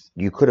because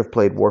you could have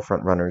played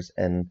Warfront Runners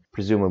and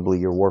presumably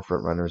your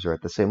Warfront Runners are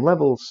at the same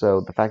level.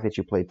 So the fact that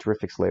you played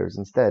Terrific Slayers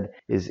instead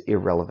is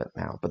irrelevant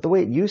now. But the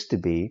way it used to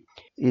be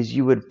is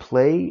you would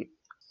play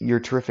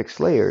your Terrific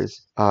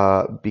Slayers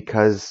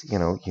because,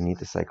 you need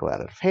to cycle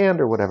out of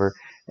hand or whatever.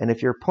 And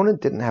if your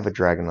opponent didn't have a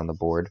dragon on the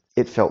board,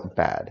 it felt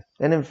bad.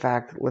 And in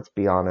fact, let's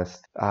be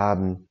honest,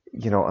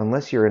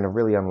 unless you're in a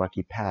really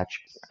unlucky patch,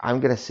 I'm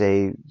going to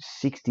say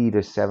 60 to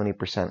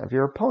 70% of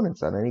your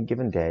opponents on any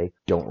given day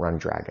don't run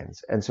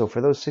dragons. And so for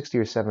those 60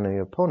 or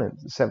 70%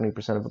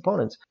 of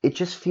opponents, it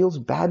just feels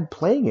bad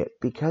playing it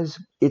because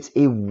it's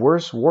a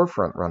worse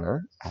Warfront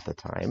runner at the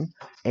time.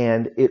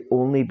 And it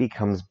only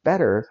becomes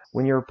better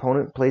when your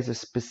opponent plays a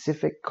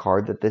specific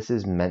card that this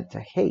is meant to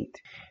hate.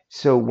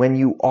 So when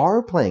you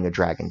are playing a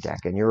dragon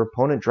deck and your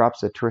opponent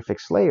drops a Terrific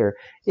Slayer,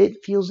 it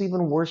feels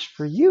even worse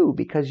for you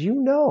because you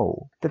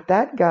know that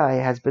that guy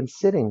has been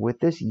sitting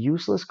with this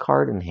useless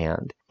card in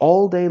hand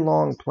all day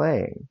long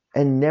playing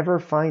and never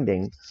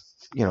finding,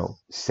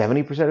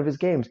 70% of his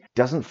games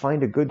doesn't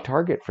find a good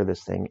target for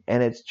this thing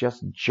and it's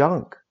just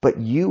junk. but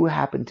you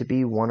happen to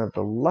be one of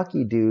the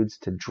lucky dudes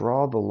to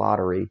draw the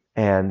lottery,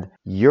 and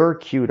you're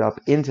queued up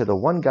into the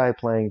one guy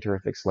playing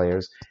Terrific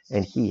Slayers,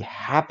 and he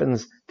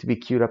happens to be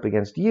queued up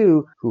against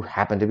you, who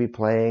happen to be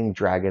playing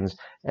dragons,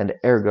 and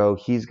ergo,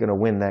 he's going to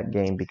win that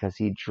game because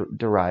he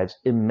derives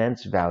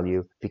immense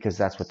value, because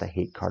that's what the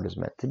hate card is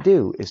meant to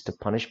do, is to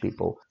punish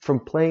people from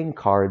playing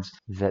cards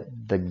that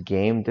the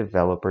game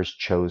developers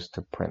chose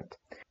to print.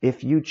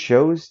 If you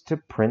chose to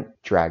print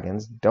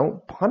dragons,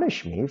 don't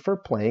punish me for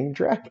playing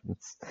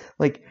dragons.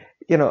 Like,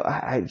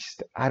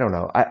 I don't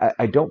know.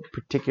 I don't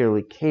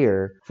particularly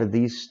care for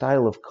these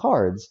style of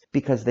cards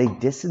because they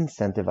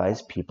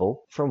disincentivize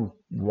people from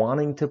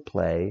wanting to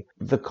play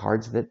the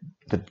cards that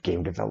the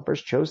game developers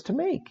chose to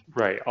make.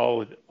 Right.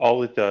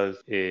 All it does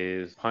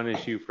is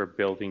punish you for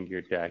building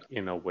your deck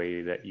in a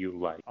way that you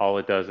like. All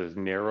it does is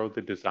narrow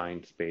the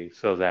design space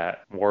so that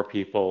more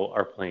people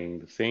are playing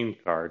the same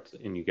cards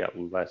and you get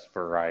less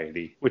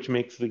variety, which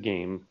makes the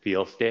game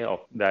feel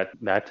stale.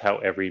 That's how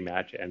every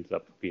match ends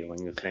up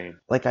feeling the same.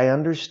 Like, I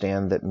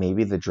understand that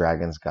maybe the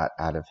dragons got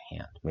out of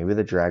hand. Maybe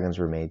the dragons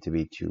were made to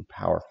be too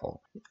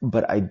powerful.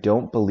 But I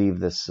don't believe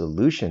the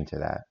solution to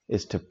that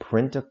is to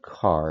print a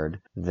card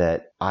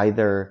that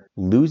either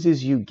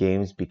loses you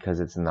games because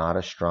it's not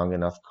a strong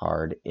enough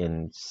card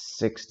in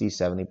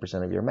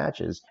 60-70% of your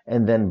matches,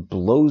 and then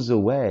blows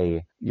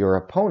away your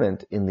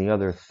opponent in the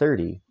other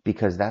 30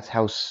 because that's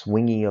how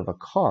swingy of a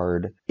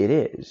card it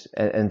is.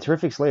 And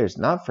Terrific Slayers,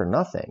 not for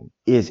nothing,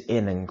 is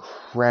an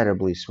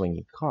incredibly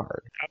swingy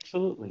card.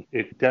 Absolutely.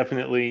 It's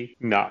definitely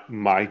not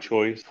my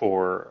choice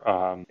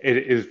it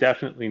is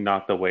definitely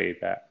not the way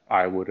that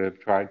I would have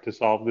tried to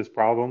solve this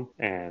problem.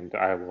 And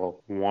I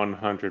will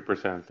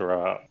 100%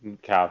 throw out a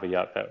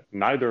caveat that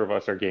neither of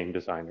us are game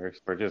designers.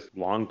 We're just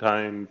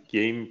longtime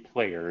game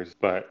players,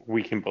 but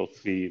we can both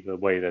see the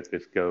way that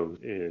this goes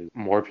is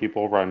more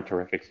people run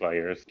Terrific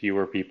Slayers,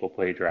 fewer people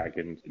play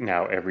dragons.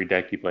 Now every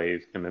deck you play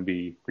is going to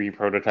be free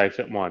prototypes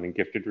at 1 and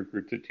gifted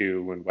recruits at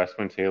 2 and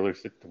Westwind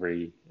Sailors at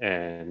 3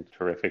 and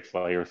Terrific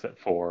Slayers at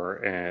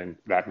 4, and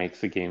that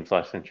makes the games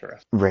less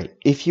interesting. Right.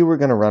 If you were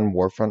going to run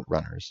Warfront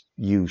runners,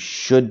 you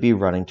should be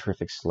running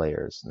Terrific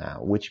Slayers now,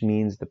 which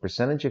means the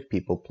percentage of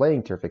people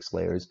playing Terrific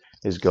Slayers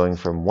is going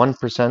from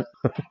 1%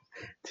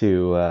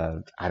 to,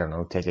 I don't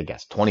know, take a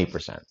guess,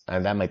 20%.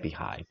 And that might be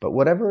high, but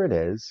whatever it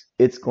is,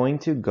 it's going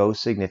to go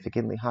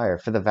significantly higher.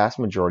 For the vast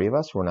majority of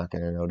us, we're not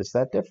going to notice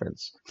that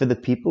difference. For the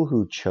people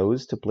who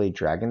chose to play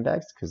Dragon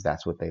decks because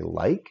that's what they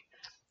like,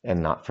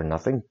 and not for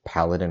nothing,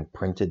 Paladin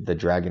printed the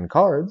dragon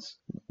cards,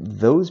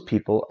 those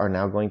people are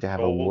now going to have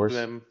a worse...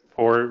 them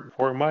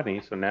for money.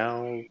 So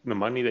now the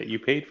money that you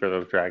paid for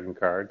those dragon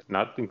cards,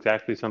 not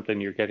exactly something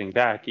you're getting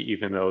back,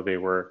 even though they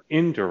were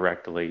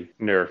indirectly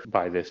nerfed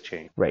by this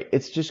change. Right.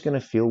 It's just going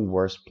to feel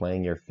worse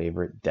playing your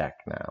favorite deck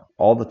now.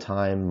 All the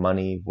time,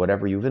 money,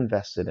 whatever you've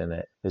invested in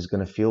it is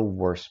going to feel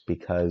worse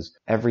because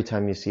every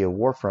time you see a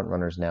Warfront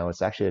runners now,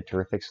 it's actually a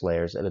Terrific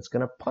Slayers, and it's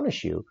going to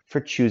punish you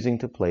for choosing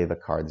to play the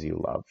cards you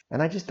love.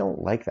 And I just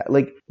don't like that.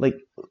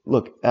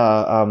 Look,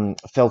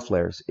 Fell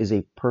Flares is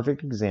a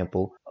perfect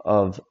example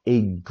of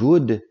a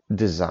good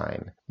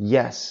design.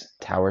 Yes,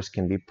 towers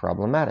can be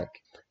problematic.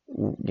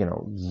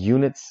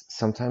 Units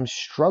sometimes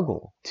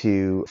struggle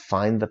to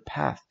find the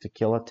path to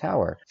kill a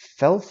tower.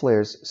 Fell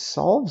Flares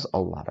solves a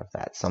lot of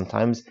that.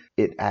 Sometimes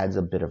it adds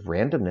a bit of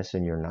randomness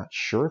and you're not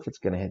sure if it's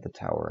going to hit the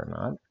tower or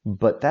not.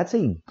 But that's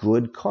a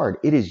good card.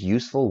 It is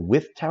useful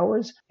with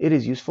towers. It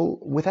is useful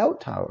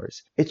without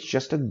towers. It's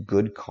just a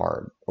good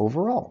card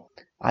overall.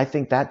 I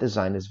think that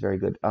design is very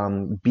good.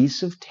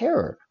 Beasts of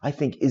Terror, I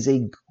think, is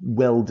a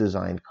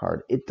well-designed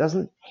card. It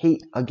doesn't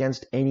hate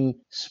against any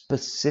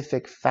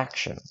specific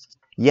faction.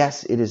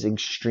 Yes, it is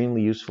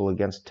extremely useful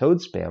against toad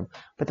spam,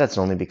 but that's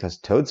only because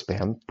toad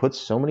spam puts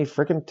so many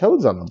freaking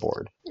toads on the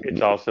board.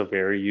 It's also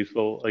very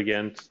useful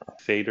against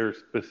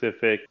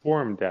Satyr-specific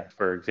form decks,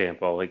 for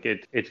example. Like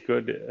it's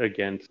good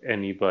against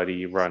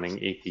anybody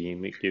running a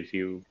team. It gives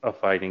you a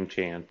fighting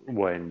chance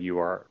when you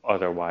are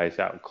otherwise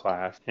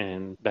outclassed,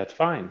 and that's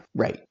fine.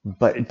 Right,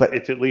 but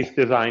it's at least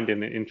designed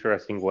in an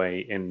interesting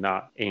way and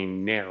not a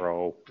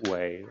narrow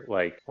way,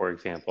 like, for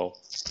example,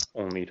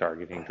 only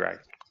targeting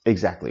dragons.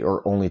 Exactly,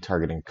 or only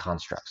targeting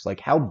constructs. Like,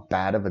 how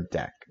bad of a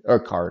deck or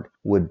card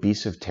would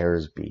Beasts of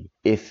Terrors be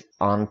if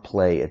on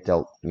play it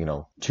dealt,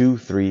 2,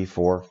 3,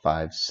 4,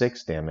 5,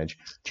 6 damage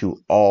to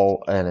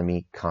all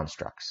enemy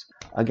constructs?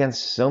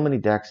 Against so many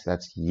decks,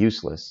 that's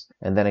useless.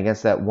 And then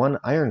against that one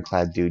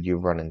Ironclad dude you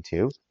run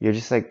into, you're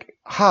just like,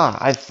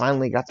 I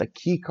finally got the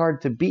key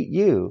card to beat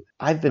you.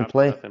 I've been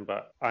playing nothing,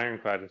 but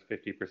Ironclad is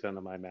 50%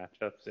 of my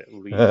matchups at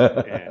least,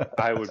 and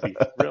I would be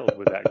thrilled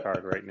with that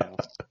card right now.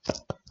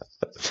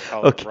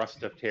 called Okay.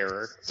 Rust of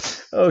Terror.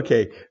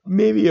 Okay,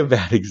 maybe a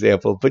bad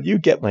example, but you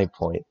get my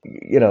point.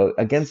 You know,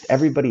 against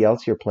everybody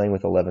else, you're playing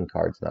with 11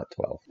 cards, not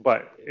 12.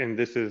 But, and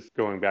this is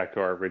going back to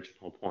our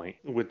original point,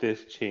 with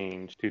this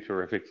change to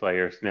Terrific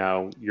Slayers,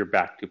 now you're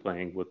back to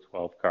playing with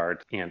 12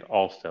 cards, and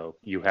also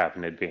you have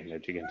an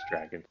advantage against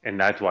dragons. And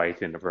that's why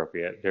it's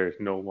inappropriate. There's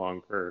no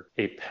longer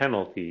a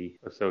penalty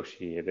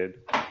associated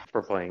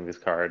for playing this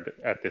card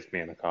at this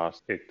mana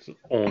cost. It's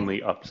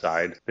only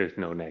upside. There's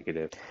no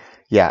negative.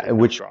 Yeah, There's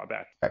no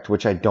drawback.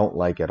 which I don't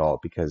like at all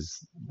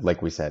because,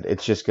 like we said,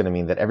 it's just going to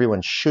mean that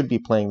everyone should be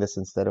playing this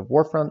instead of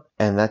Warfront,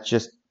 and that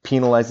just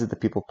penalizes the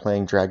people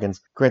playing dragons.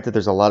 Granted,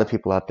 there's a lot of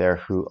people out there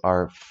who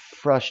are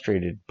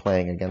frustrated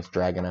playing against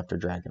dragon after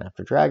dragon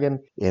after dragon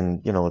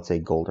in, you know, let's say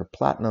gold or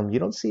platinum. You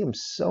don't see them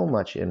so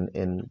much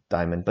in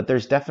diamond, but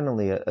there's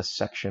definitely a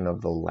section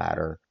of the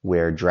ladder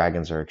where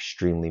dragons are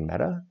extremely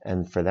meta,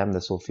 and for them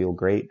this will feel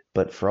great.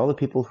 But for all the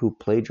people who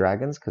play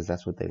dragons because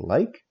that's what they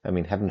like, I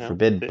mean, heaven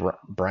forbid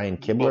Brian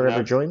Kibler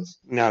ever joins.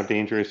 Now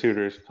dangerous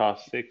suitors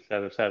cost 6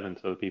 out of 7,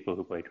 so the people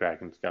who play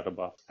dragons got a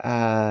buff.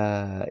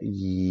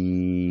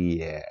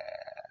 Yeah.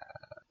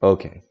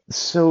 Okay.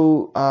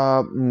 So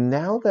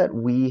now that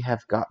we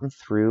have gotten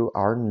through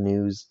our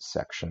news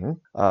section,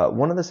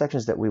 one of the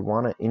sections that we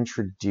want to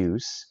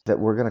introduce that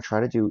we're going to try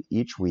to do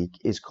each week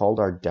is called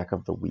our Deck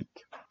of the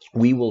Week.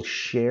 We will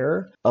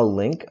share a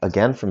link,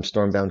 again, from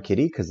Stormbound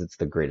Kitty, because it's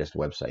the greatest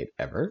website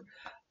ever.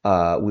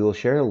 We will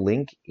share a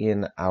link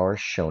in our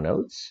show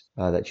notes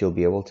that you'll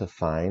be able to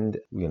find,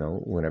 you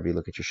know, whenever you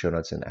look at your show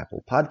notes in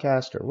Apple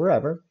Podcast or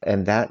wherever.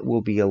 And that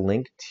will be a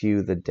link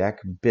to the deck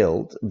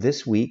build.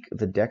 This week,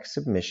 the deck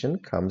submission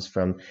comes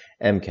from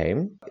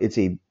MK. It's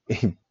a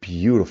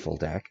beautiful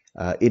deck.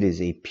 It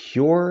is a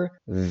pure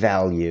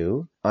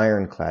value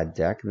ironclad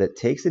deck that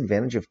takes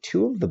advantage of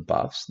two of the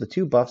buffs. The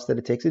two buffs that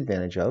it takes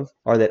advantage of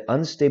are that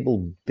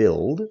unstable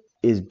build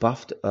is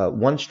buffed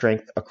 1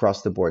 strength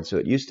across the board. So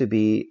it used to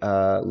be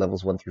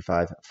levels 1 through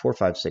 5, 4,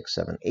 5, 6,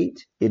 7,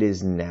 8. It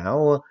is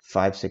now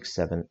 5, 6,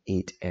 7,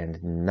 8, and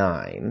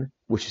 9,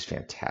 which is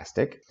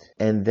fantastic.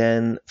 And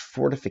then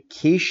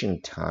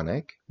Fortification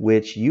Tonic,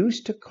 which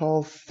used to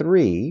cost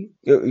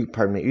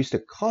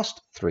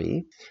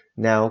 3,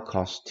 now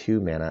costs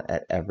 2 mana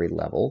at every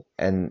level,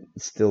 and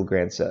still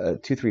grants a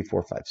 2, 3,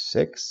 4, 5,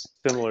 6.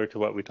 Similar to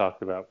what we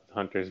talked about with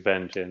Hunter's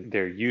Vengeance,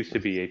 there used to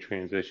be a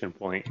transition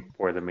point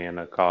for the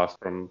mana cost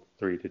from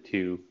 3 to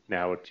 2,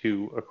 now a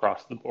 2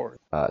 across the board.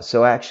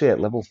 So actually at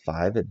level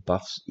 5, it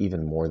buffs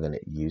even more than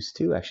it used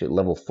to. Actually at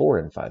level 4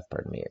 and 5,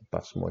 pardon me, it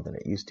buffs more than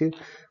it used to,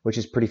 which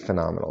is pretty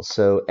phenomenal.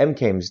 So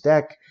MK's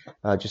deck,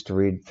 just to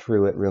read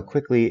through it real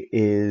quickly,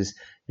 is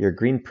your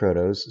green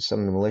protos,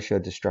 Summon Militia,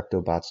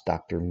 Destructo Bots,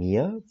 Dr.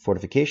 Mia,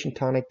 Fortification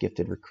Tonic,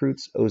 Gifted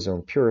Recruits,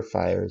 Ozone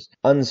Purifiers,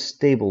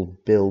 Unstable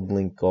Build,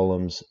 Link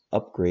Golems,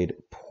 Upgrade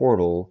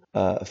Portal,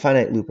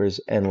 Finite Loopers,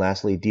 and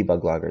lastly,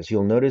 Debug Loggers.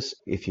 You'll notice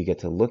if you get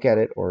to look at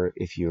it or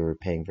if you're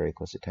paying very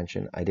close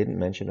attention, I didn't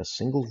mention a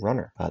single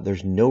runner.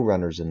 There's no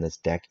runners in this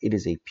deck. It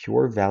is a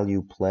pure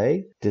value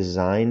play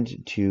designed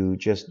to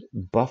just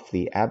buff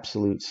the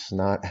absolute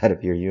snot out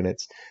of your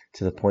units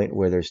to the point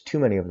where there's too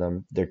many of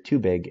them, they're too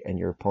big, and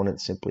your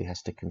opponent simply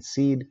has to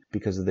concede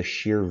because of the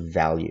sheer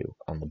value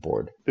on the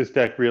board. This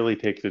deck really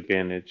takes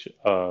advantage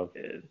of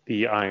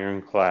the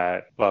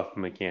Ironclad buff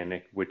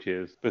mechanic, which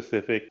is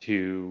specific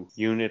to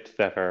units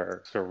that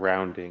are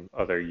surrounding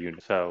other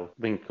units. So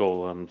Link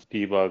Golems,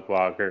 Debug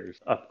Loggers,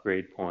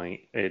 Upgrade Point,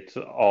 it's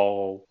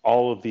all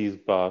of these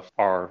buffs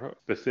are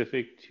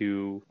specific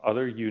to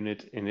other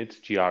units in its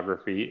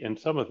geography, and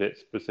some of it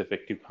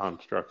specific to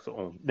constructs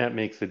only. That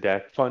makes the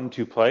deck fun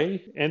to play,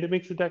 and it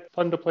makes the deck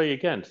fun to play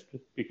against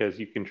because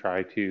you can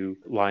try to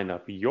line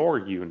up your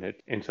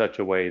unit in such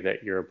a way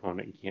that your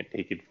opponent can't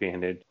take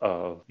advantage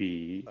of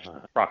the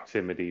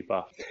proximity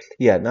buff.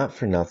 Yeah, not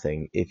for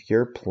nothing. If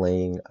you're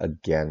playing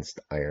against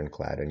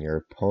Ironclad and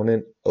your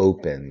opponent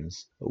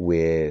opens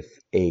with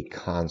a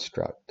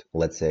construct,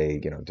 let's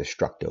say,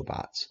 Destructo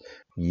Bots,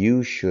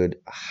 you should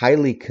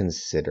highly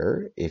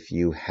consider, if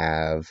you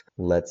have,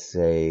 let's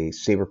say,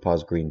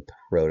 Saberpaw's Green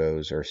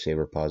Protos or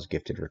Saberpaw's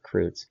Gifted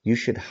Recruits, you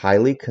should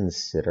highly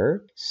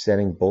consider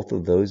setting both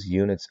of those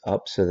units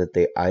up so that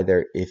they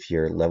either, if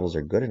your levels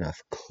are good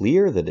enough,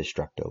 clear the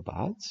Destructo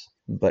Bots,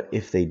 but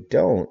if they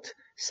don't,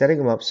 setting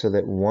them up so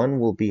that one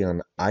will be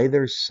on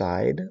either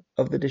side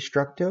of the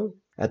Destructo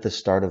at the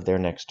start of their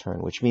next turn,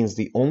 which means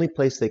the only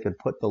place they could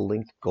put the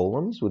linked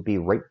golems would be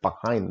right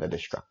behind the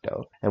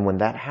Destructo. And when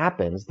that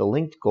happens, the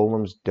linked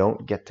golems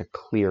don't get to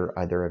clear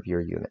either of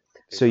your units.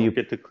 So you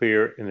get to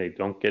clear and they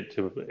don't get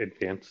to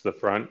advance the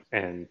front,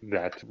 and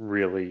that's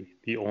really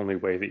the only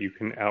way that you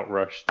can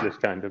outrush this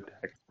kind of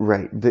deck.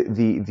 Right.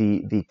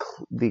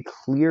 The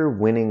clear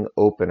winning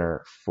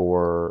opener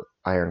for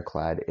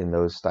Ironclad in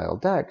those style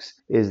decks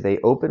is they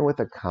open with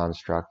a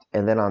construct,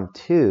 and then on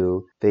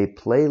 2 they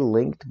play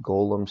linked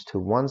golems to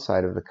one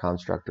side of the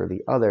construct or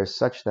the other,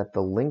 such that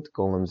the linked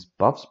golems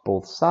buffs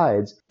both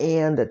sides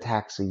and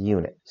attacks a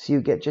unit. So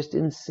you get just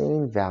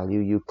insane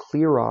value. You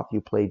clear off,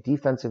 you play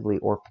defensively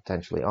or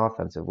potentially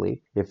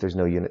offensively. If there's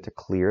no unit to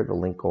clear, the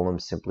linked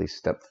golems simply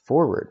step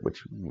forward,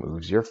 which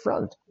moves your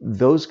front.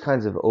 Those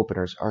kinds of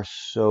openers are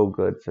so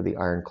good for the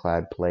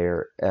Ironclad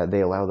player.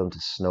 They allow them to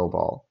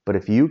snowball. But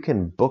if you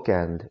can bookend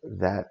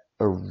that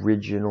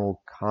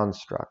original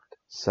construct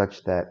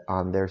such that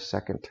on their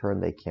second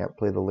turn they can't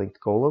play the linked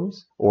golems,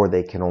 or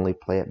they can only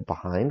play it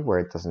behind where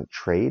it doesn't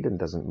trade and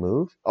doesn't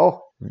move,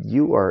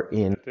 you are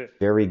in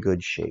very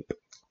good shape.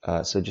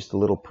 So just a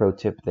little pro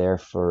tip there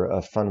for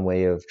a fun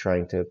way of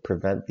trying to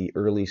prevent the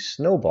early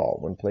snowball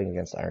when playing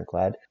against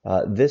Ironclad.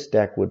 This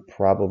deck would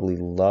probably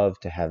love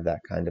to have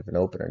that kind of an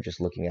opener.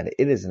 Just looking at it,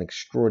 it is an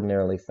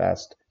extraordinarily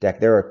fast deck.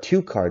 There are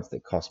 2 cards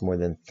that cost more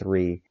than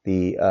 3.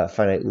 The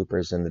Finite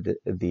Loopers and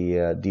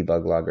the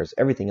Debug Loggers.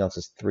 Everything else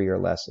is 3 or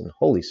less, and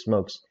holy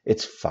smokes,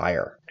 it's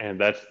fire. And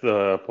that's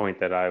the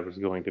point that I was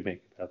going to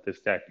make about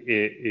this deck.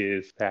 It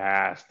is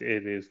fast.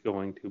 It is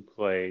going to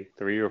play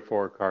 3 or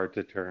 4 cards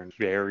a turn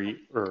very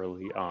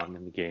early on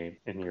in the game.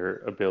 And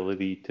your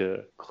ability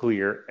to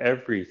clear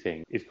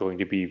everything is going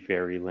to be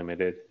very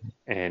limited.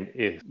 And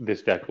if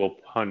this deck will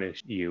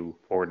punish you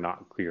for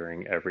not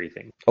clearing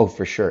everything. Oh,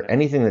 for sure.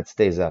 Anything that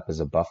stays up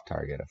is a buff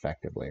target,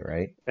 effectively,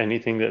 right?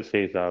 Anything that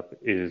stays up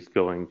is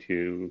going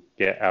to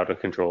get out of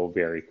control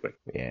very quick.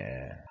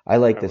 Yeah. I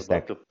like this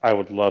deck. I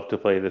would love to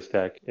play this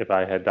deck. If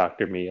I had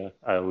Dr. Mia,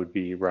 I would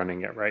be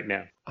running it right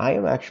now. I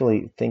am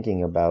actually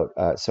thinking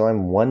about, so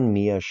I'm 1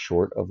 Mia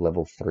short of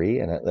level 3,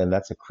 and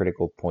that's a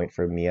critical point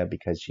for Mia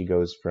because she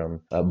goes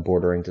from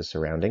bordering to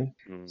surrounding.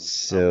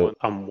 So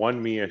I'm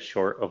 1 Mia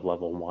short of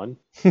level 1,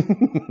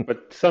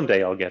 but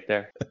someday I'll get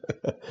there.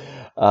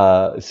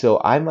 So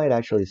I might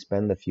actually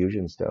spend the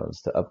Fusion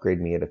Stones to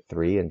upgrade Mia to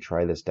 3 and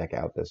try this deck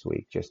out this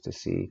week just to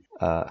see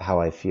how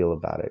I feel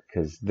about it,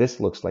 because this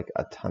looks like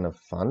a ton of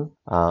fun.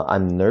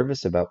 I'm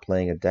nervous about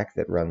playing a deck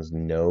that runs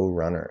no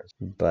runners,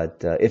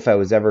 but if I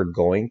was ever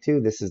going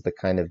to, this is the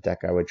kind of deck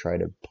I would try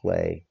to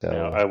play. So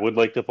Now, I would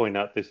like to point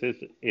out this is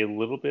a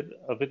little bit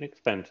of an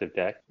expensive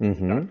deck.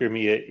 Dr.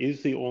 Mia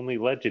is the only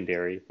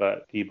legendary,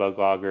 but Debug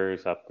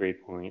Loggers,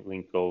 Upgrade Point,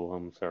 Link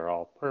Golems are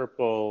all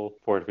purple.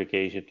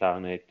 Fortification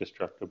Tonic,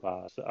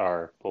 Destructobot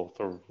are both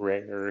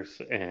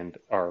rares and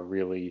are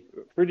really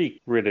pretty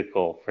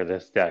critical for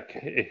this deck.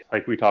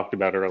 Like we talked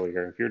about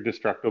earlier, if your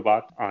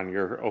Destructobot on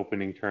your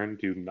opening turn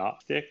do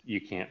not stick,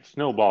 you can't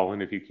snowball,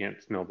 and if you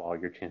can't snowball,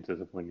 your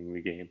chances of winning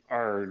the game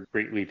are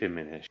greatly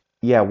diminished.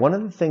 Yeah, one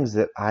of the things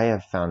that I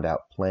have found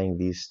out playing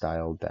these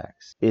style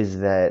decks is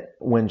that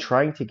when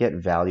trying to get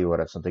value out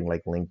of something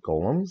like Link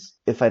Golems,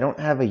 if I don't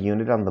have a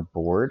unit on the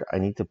board, I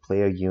need to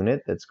play a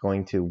unit that's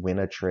going to win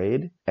a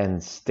trade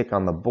and stick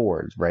on the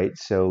board, right?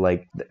 So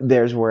like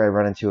there's where I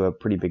run into a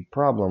pretty big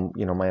problem.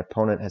 You know, my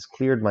opponent has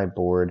cleared my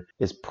board,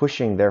 is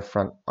pushing their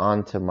front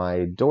onto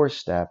my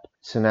doorstep.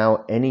 So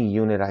now any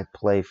unit I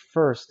play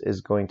first is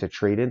going to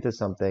trade into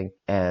something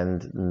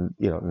and,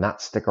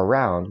 not stick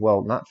around.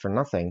 Well, not for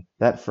nothing.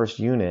 That first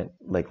unit,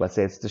 like let's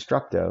say it's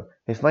Destructo,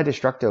 if my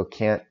Destructo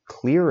can't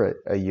clear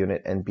a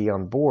unit and be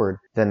on board,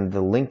 then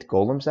the linked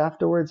golems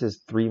afterwards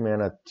is 3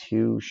 mana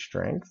 2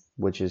 strength,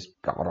 which is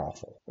god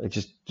awful.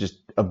 It's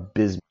just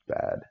abysmal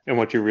bad. And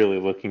what you're really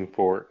looking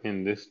for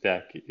in this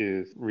deck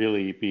is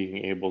really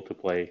being able to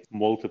play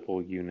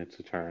multiple units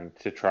a turn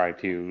to try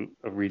to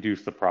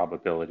reduce the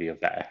probability of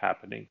that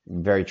happening.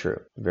 Very true.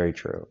 Very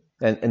true.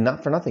 And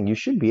not for nothing, you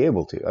should be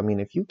able to. I mean,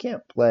 if you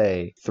can't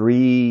play 3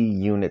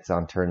 units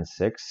on turn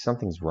 6,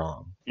 something's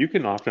wrong. You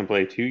can often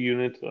play 2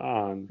 units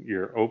on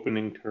your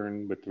opening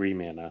turn with 3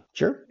 mana.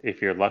 Sure.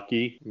 If you're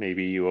lucky,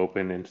 maybe you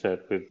open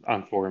instead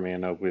on 4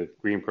 mana with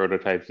green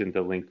prototypes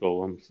into Link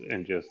Golems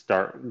and just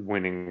start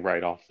winning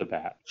right off the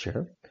bat.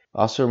 Sure.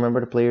 Also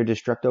remember to play your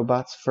Destructo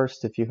bots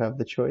first if you have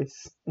the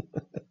choice.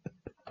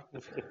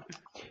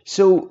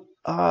 So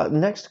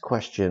next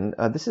question.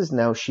 This is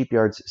now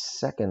Sheepyard's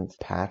second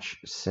patch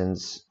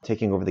since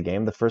taking over the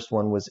game. The first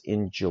one was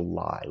in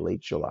July,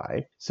 late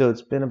July. So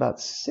it's been about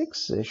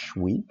 6-ish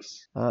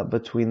weeks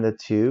between the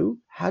two.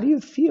 How do you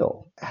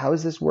feel? How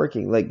is this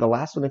working? Like the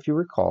last one, if you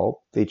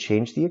recall, they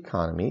changed the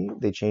economy,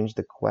 they changed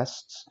the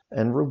quests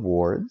and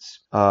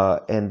rewards,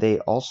 and they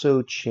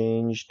also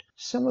changed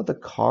some of the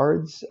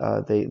cards.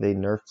 They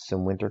nerfed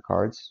some winter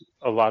cards.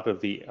 A lot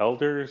of the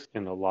elders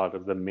and a lot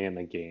of the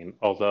mana gain.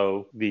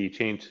 Although the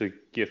change to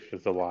Gift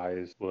of the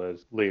Wise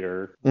was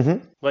later Hmm.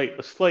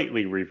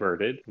 slightly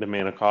reverted. The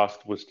mana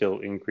cost was still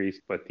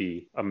increased, but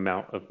the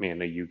amount of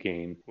mana you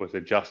gain was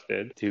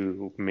adjusted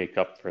to make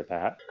up for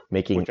that,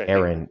 Making which I think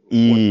Aaron was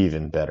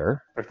even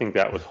better. I think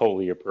that was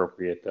wholly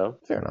appropriate, though.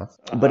 Fair enough.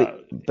 But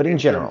in In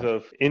terms general,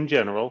 of, in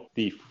general,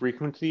 the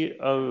frequency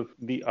of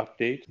the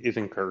update is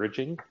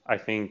encouraging. I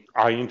think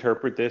I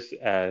interpret this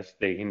as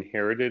they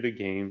inherited a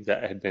game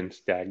that had been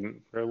stagnant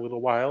for a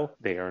little while.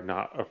 They are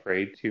not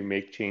afraid to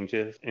make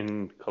changes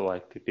and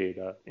collect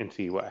data and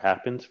see what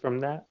happens from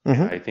that. And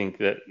hmm I think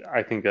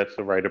that's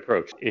the right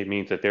approach. It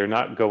means that they're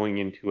not going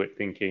into it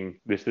thinking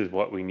this is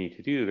what we need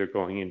to do. They're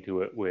going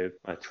into it with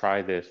let's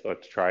try this,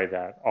 let's try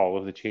that. All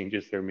of the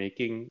changes they're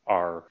making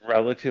are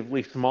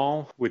relatively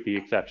small, with the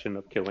exception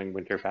of killing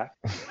Winterpack.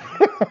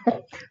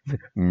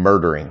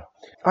 murdering.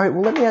 All right,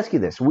 well, let me ask you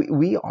this.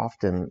 We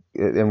often,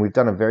 and we've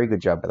done a very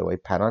good job, by the way,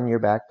 pat on your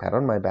back, pat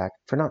on my back,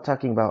 for not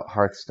talking about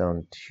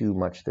Hearthstone too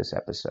much this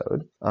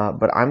episode.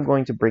 But I'm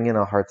going to bring in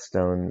a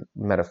Hearthstone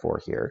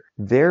metaphor here.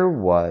 There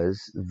was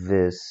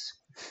this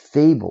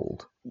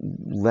fabled,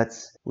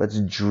 let's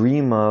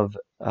dream of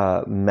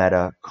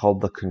meta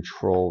called the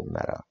control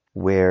meta,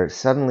 where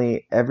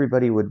suddenly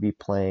everybody would be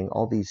playing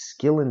all these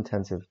skill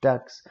intensive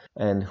decks,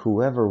 and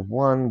whoever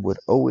won would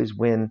always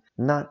win,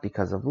 not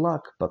because of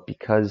luck, but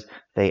because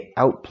they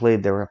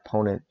outplayed their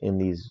opponent in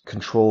these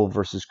control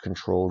versus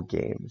control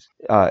games.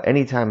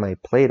 Anytime I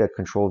played a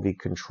control v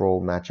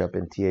control matchup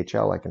in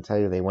THL, I can tell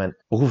you they went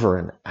over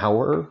an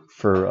hour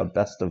for a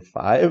best of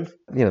five.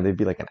 They'd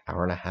be like an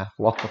hour and a half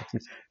long.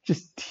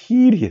 Just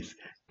tedious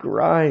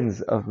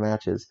grinds of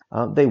matches.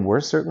 They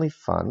were certainly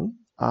fun.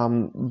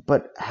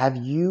 But have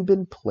you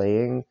been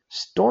playing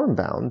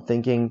Stormbound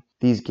thinking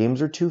these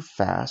games are too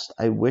fast?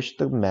 I wish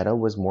the meta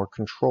was more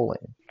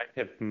controlling. I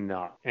have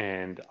not,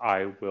 and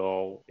I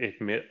will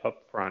admit up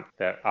front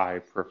that I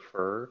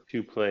prefer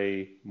to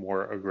play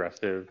more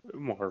aggressive,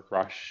 more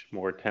rush,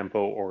 more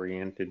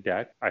tempo-oriented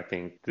deck. I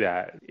think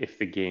that if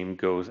the game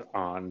goes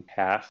on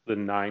past the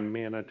 9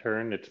 mana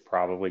turn, it's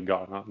probably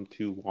gone on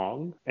too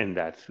long, and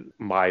that's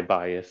my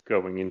bias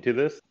going into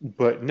this.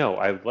 But no,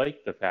 I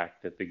like the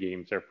fact that the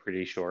games are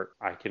pretty short.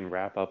 I can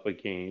wrap up a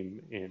game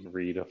in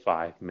 3 to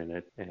 5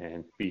 minutes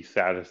and be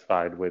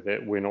satisfied with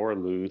it, win or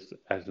lose,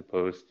 as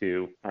opposed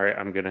to, all right,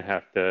 I'm going to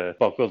have to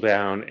buckle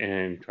down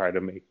and try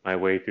to make my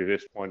way through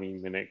this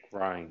 20-minute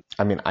grind.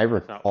 I mean, I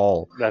That's not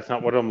recall that's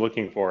not what I'm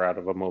looking for out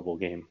of a mobile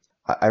game.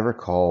 I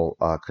recall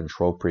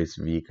Control Priest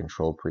v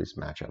Control Priest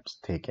matchups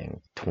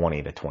taking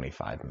 20 to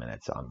 25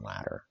 minutes on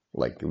ladder.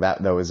 Like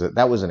that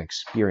was an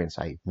experience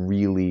I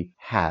really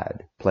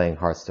had playing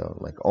Hearthstone.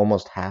 Like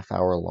almost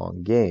half-hour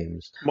long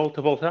games.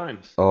 Multiple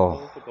times. Oh,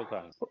 Multiple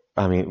times.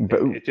 I mean,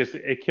 but And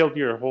it killed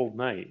your whole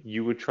night.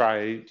 You would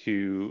try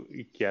to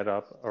get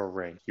up a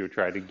rank. You would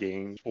try to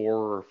gain 4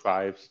 or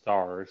 5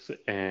 stars,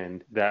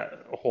 and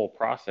that whole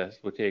process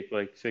would take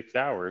like 6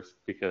 hours,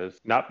 because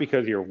not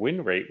because your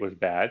win rate was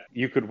bad.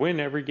 You could win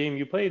every game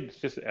you played. It's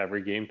just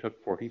every game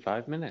took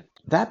 45 minutes.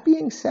 that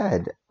being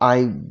said,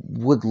 I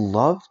would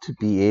love to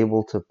be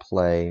able to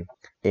play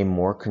a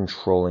more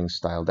controlling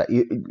style.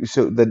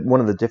 So that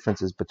one of the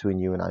differences between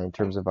you and I in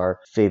terms of our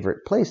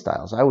favorite play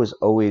styles, I was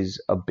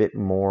always a bit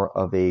more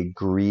of a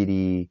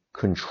greedy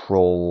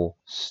control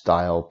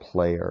style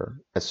player.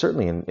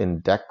 Certainly in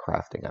deck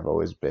crafting, I've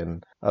always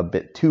been a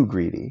bit too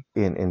greedy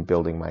in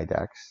building my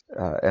decks.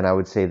 And I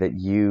would say that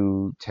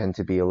you tend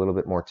to be a little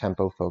bit more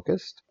tempo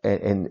focused.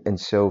 And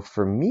so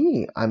for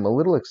me, I'm a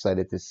little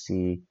excited to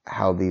see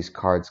how these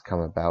cards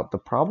come about. The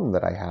problem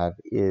that I have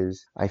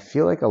is I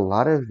feel like a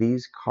lot of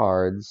these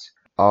cards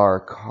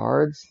are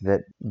cards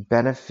that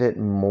benefit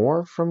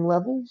more from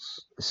levels.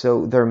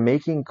 So they're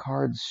making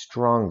cards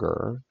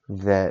stronger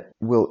that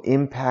will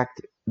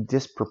impact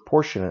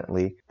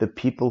disproportionately the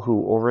people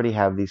who already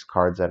have these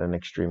cards at an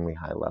extremely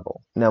high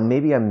level. Now,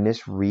 maybe I'm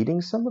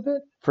misreading some of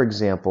it. For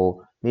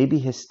example, maybe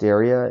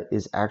Hysteria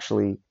is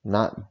actually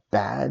not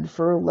bad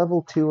for a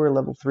level 2 or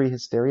level 3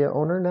 Hysteria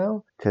owner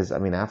now. Because, I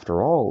mean,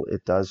 after all,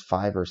 it does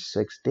 5 or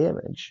 6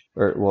 damage.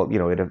 Or, well,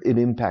 it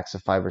impacts a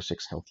 5 or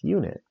 6 health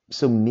unit.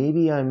 So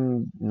maybe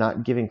I'm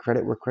not giving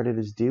credit where credit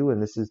is due,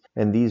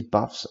 and these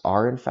buffs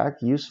are in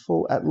fact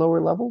useful at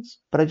lower levels.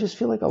 But I just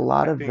feel like a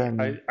lot of them.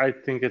 I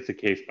think it's a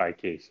case by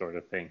case sort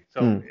of thing.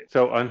 Mm,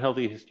 So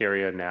unhealthy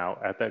hysteria now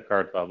at that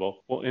card level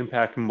will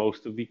impact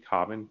most of the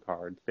common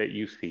cards that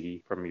you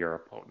see from your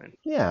opponent.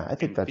 yeah, I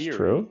think In that's theory,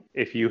 true.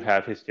 if you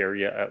have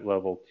Hysteria at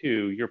level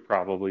 2, you're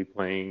probably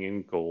playing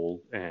in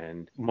gold,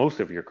 and most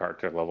of your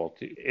cards are level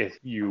 2. If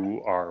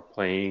you are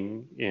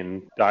playing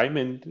in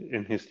Diamond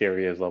and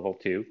Hysteria is level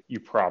 2, you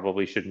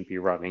probably shouldn't be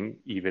running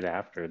even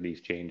after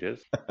these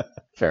changes.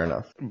 Fair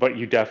enough. But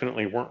you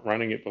definitely weren't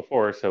running it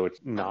before, so it's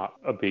not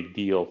a big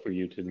deal for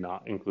you to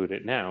not include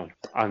it now.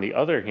 On the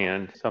other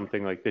hand,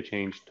 something like the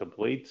change to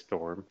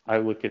Bladestorm, I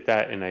look at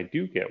that and I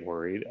do get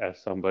worried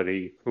as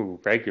somebody who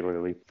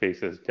regularly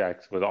faces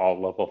decks with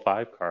all level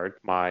 5 cards.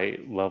 My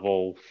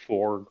level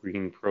 4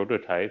 green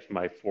prototypes,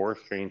 my 4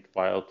 strength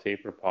wild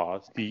saber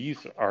paws,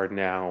 these are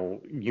now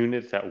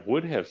units that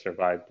would have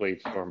survived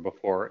Bladestorm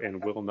before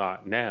and will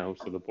not now,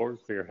 so the board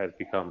clear has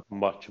become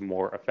much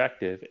more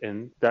effective,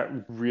 and that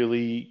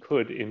really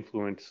could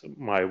influence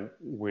my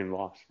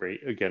win-loss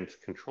rate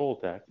against control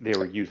deck. They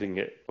were using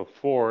it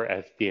before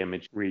as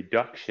damage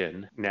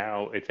reduction.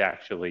 Now it's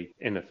actually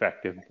an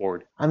effective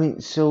board. I mean,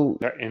 so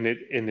And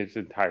it's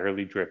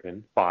entirely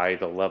driven by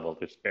the level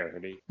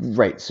disparity.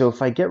 right. So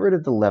if I get rid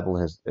of the level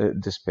has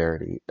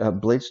disparity,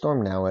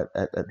 Bladestorm now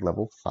at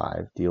level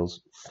 5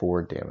 deals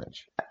 4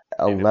 damage.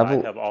 A And if I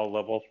level have all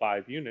level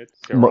 5 units,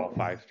 they're all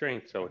 5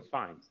 strength, so it's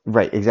fine.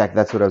 Right, exactly.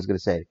 That's what I was going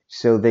to say.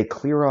 So they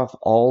clear off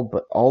all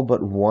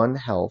but 1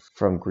 health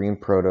from green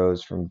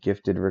protos, from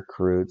gifted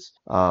recruits.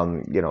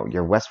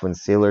 Your Westwind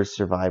sailors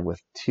survive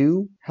with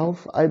 2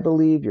 health, I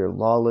believe. Your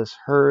lawless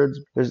herds.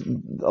 There's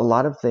a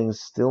lot of things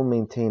still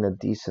maintain a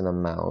decent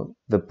amount.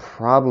 The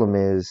problem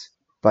is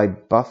by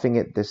buffing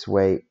it this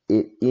way,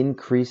 it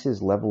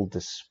increases level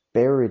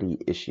disparity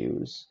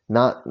issues.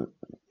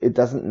 It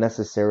doesn't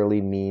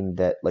necessarily mean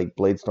that like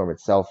Bladestorm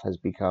itself has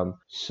become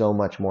so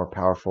much more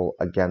powerful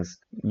against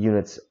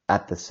units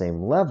at the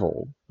same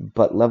level,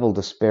 but level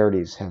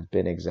disparities have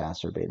been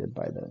exacerbated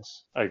by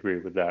this. I agree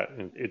with that.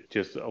 And it's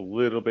just a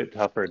little bit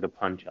tougher to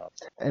punch up.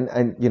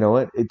 And you know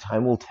what?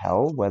 Time will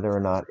tell whether or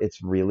not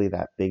it's really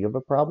that big of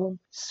a problem.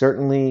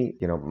 Certainly,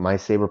 my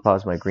saber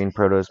paws, my green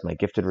protos, my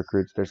gifted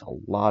recruits. There's a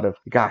lot of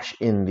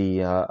in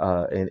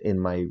the in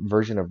my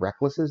version of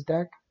Reckless's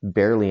deck,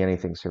 barely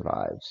anything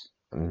survives.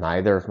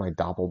 Neither of my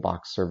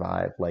Doppelbox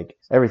survive. Like,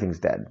 everything's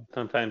dead.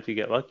 Sometimes you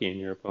get lucky and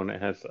your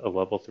opponent has a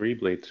level 3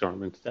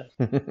 Bladestorm instead.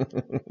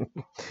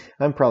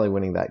 I'm probably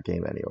winning that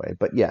game anyway.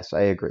 But yes,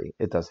 I agree.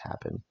 It does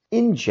happen.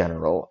 In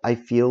general, I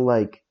feel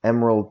like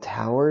Emerald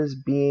Towers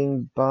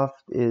being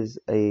buffed is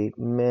a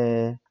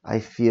meh.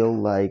 I feel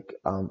like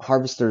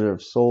Harvester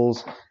of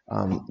Souls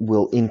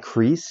will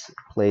increase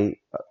play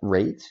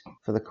rate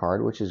for the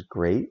card, which is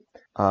great.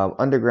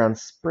 Underground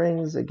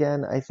Springs,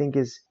 again, I think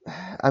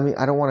I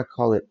don't want to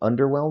call it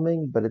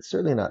underwhelming, but it's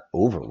certainly not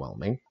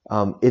overwhelming.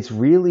 It's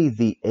really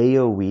the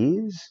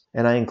AoEs,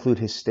 and I include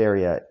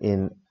Hysteria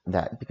in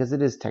that because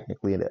it is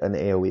technically an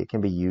AoE. It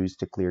can be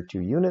used to clear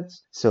 2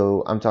 units.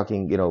 So I'm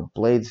talking,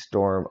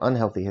 Bladestorm,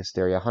 Unhealthy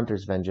Hysteria,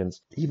 Hunter's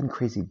Vengeance, even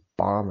Crazy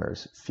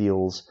Bombers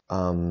feels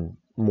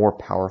more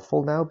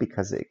powerful now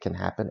because it can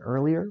happen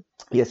earlier.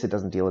 Yes, it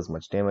doesn't deal as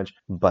much damage,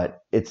 but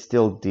it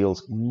still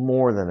deals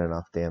more than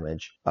enough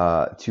damage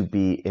to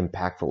be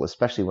impactful,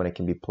 especially when it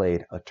can be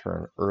played a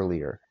turn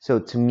earlier. So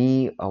to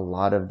me, a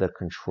lot of the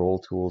control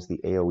tools,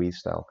 the AoE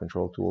style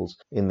control tools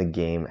in the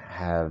game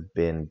have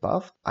been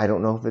buffed. I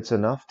don't know if it's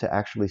enough to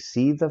actually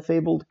see the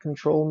fabled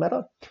control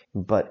meta,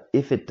 but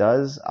if it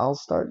does, I'll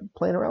start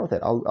playing around with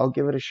it. I'll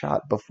give it a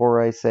shot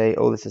before I say,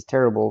 oh, this is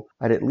terrible.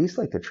 I'd at least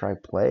like to try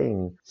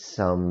playing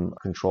some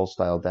control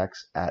style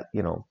decks at,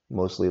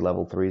 mostly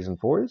level 3s and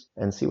 4s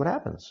and see what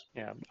happens.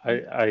 Yeah,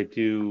 I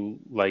do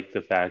like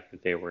the fact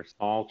that they were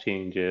small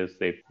changes.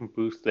 They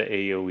boost the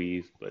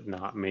AoEs, but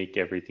not make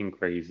everything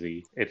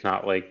crazy. It's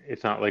not like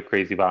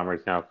Crazy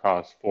Bombers now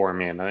costs 4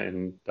 mana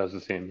and does the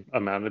same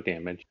amount of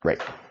damage.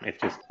 Right.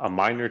 It's just a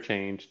minor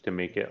change to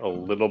make it a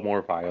little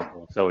more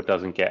viable so it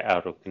doesn't get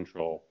out of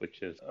control,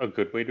 which is a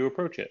good way to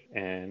approach it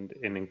and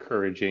an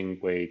encouraging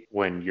way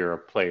when you're a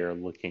player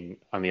looking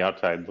on the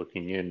outside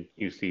looking in.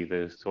 You see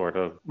this sort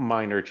of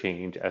minor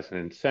change as an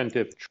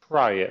incentive to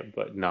try it,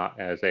 but not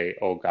as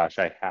oh gosh,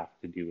 I have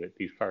to do it.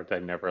 These cards I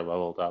never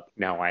leveled up.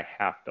 Now I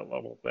have to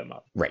level them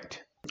up.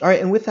 Right. All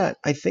right, and with that,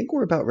 I think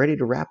we're about ready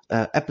to wrap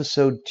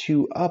episode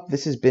 2 up.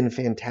 This has been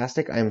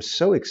fantastic. I am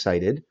so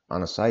excited.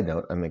 On a side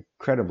note, I'm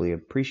incredibly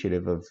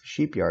appreciative of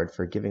Sheepyard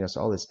for giving us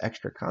all this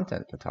extra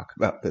content to talk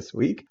about this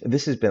week.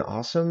 This has been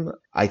awesome.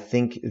 I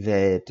think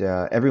that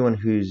everyone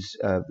who's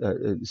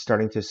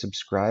starting to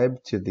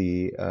subscribe to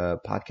the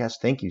podcast,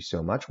 thank you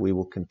so much. We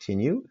will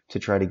continue to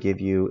try to give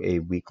you a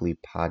weekly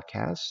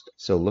podcast.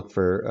 So look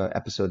for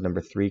episode number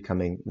 3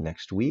 coming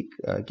next week,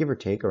 give or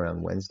take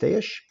around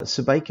Wednesday-ish.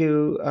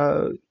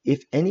 Subaiku,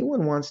 if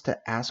anyone wants to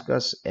ask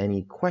us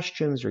any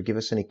questions or give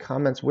us any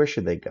comments, where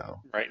should they go?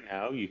 Right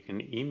now, you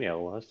can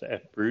email us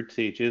at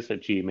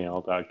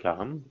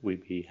broodsages@gmail.com.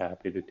 We'd be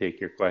happy to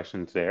take your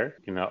questions there.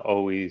 You can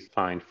always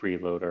find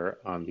Freeloader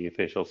on the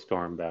official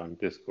Stormbound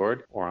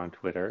Discord or on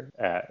Twitter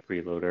at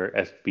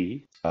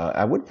FreeloaderSB.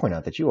 I would point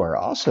out that you are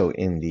also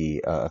in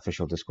the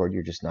official Discord.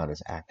 You're just not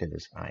as active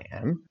as I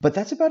am. But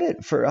that's about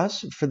it for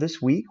us for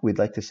this week. We'd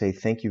like to say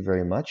thank you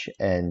very much.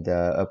 And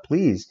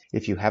please,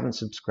 if you haven't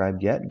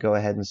subscribed yet,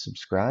 go ahead and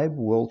subscribe.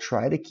 We'll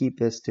try to keep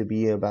this to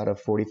be about a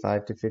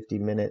 45 to 50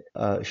 minute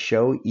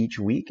show each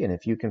week. And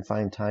if you can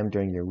find time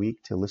during your week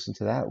to listen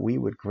to that, we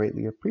would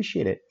greatly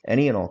appreciate it.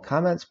 Any and all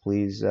comments,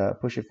 please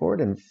push it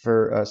forward. And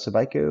for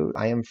Sabaiko,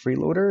 I am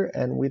Freeloader,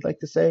 and we'd like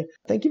to say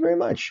thank you very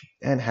much,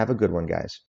 and have a good one, guys.